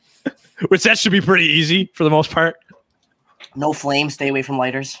 Which that should be pretty easy for the most part. No flames. Stay away from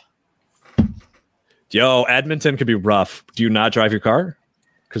lighters. Yo, Edmonton could be rough. Do you not drive your car?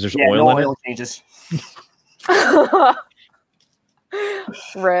 Because there's oil no in oil it? changes.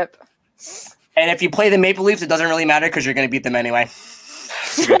 Rip. And if you play the Maple Leafs, it doesn't really matter because you're going to beat them anyway.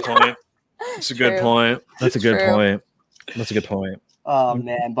 That's a good point. That's a good True. point. That's a good True. point. That's a good point. Oh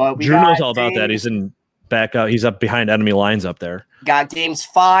man, but we Drew got knows all about that. He's in back up. He's up behind enemy lines up there. got games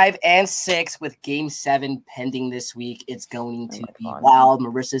 5 and 6 with game 7 pending this week. It's going to be wild.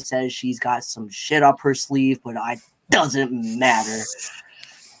 Marissa says she's got some shit up her sleeve, but it doesn't matter.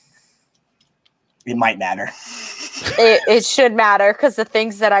 It might matter. It should matter because the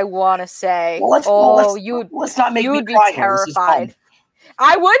things that I want to say. Let's not make you me would be cry here. This is fun. terrified.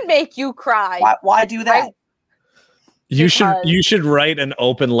 I would make you cry. Why do that? You should write an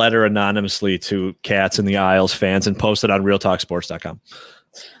open letter anonymously to Cats in the Isles fans and post it on realtalksports.com.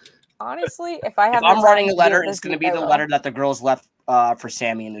 Honestly, if I have, If I'm writing a letter, it's going to be the letter that the girls left for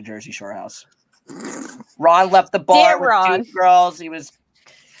Sammy in the Jersey Shore house. Ron left the bar with Ron. 2 girls. He was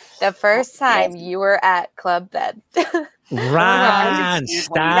the first time you were at Club Bed. Ron,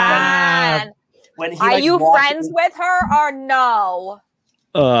 stop. When he, Are like, you walked friends in- with her or no?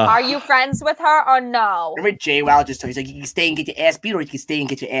 Are you friends with her or no? Remember Jay Wow just told he's like, you can stay and get your ass beat, or you can stay and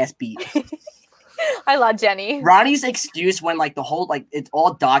get your ass beat. I love Jenny. Ronnie's excuse when like the whole like it's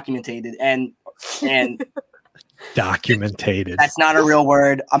all documented and Documented. that's not a real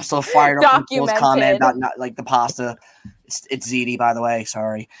word. I'm still fired up from Phil's Documented. comment about not like the pasta. It's ziti, by the way.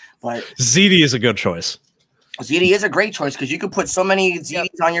 Sorry, but ZD is a good choice. ziti is a great choice because you can put so many zitis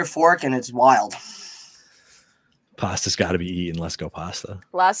on your fork and it's wild. Pasta's got to be eaten. Let's go pasta.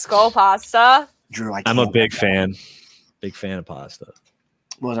 Let's go, pasta. Drew, I'm a big fan. Big fan of pasta.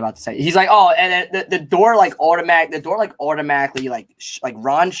 What was I about to say? He's like, oh, and then the door automatically like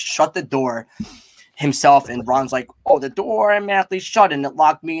Ron shut the door himself, and Ron's like, oh, the door automatically shut, and it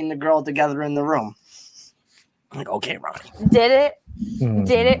locked me and the girl together in the room. I'm like, okay, Ronnie. Did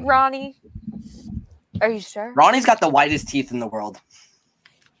it, Ronnie? Are you sure? Ronnie's got the whitest teeth in the world.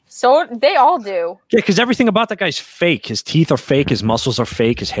 So they all do. Yeah, because everything about that guy's fake. His teeth are fake. His muscles are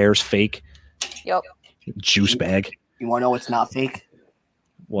fake. His hair's fake. Yep. Juice bag. You want to know what's not fake?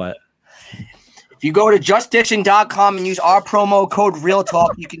 What? If you go to justdishing.com and use our promo code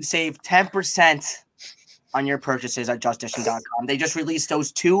RealTalk, you can save 10% on your purchases at justdishing.com. They just released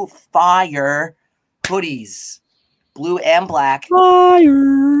those 2 fire hoodies, blue and black.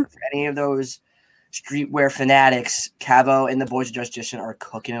 Fire. For any of those streetwear fanatics, Cavo and the boys of Just Dishing are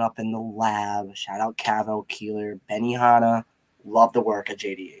cooking it up in the lab. Shout out Cavo, Keeler, Benihana. Love the work at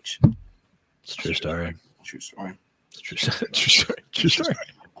JDH. It's a true story. True story. True story.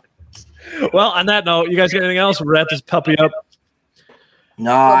 Well, on that note, you guys got anything else? We'll wrap this puppy up.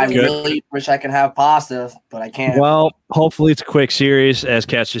 No, I Good. really wish I could have pasta, but I can't. Well, hopefully it's a quick series. As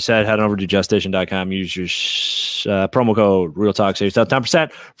Katz just said, head on over to juststation.com. Use your promo code RealTalk. Save yourself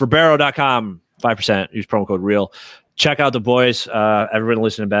 10%. For Barrow.com, 5%. Use promo code REAL. Check out the boys. Everyone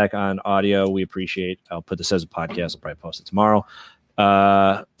listening back on audio, we appreciate. I'll put this as a podcast. I'll probably post it tomorrow.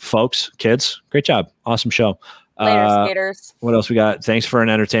 Folks, kids, great job. Awesome show. Later, skaters. What else we got? Thanks for an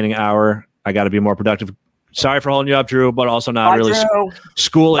entertaining hour. I got to be more productive. Sorry for holding you up, Drew, but also not Bye, really. Drew.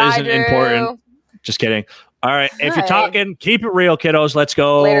 School Bye, isn't Drew. important. Just kidding. All right. If you're Hi. talking, keep it real, kiddos. Let's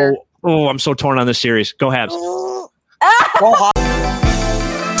go. Later. Oh, I'm so torn on this series. Go Habs. Go hot.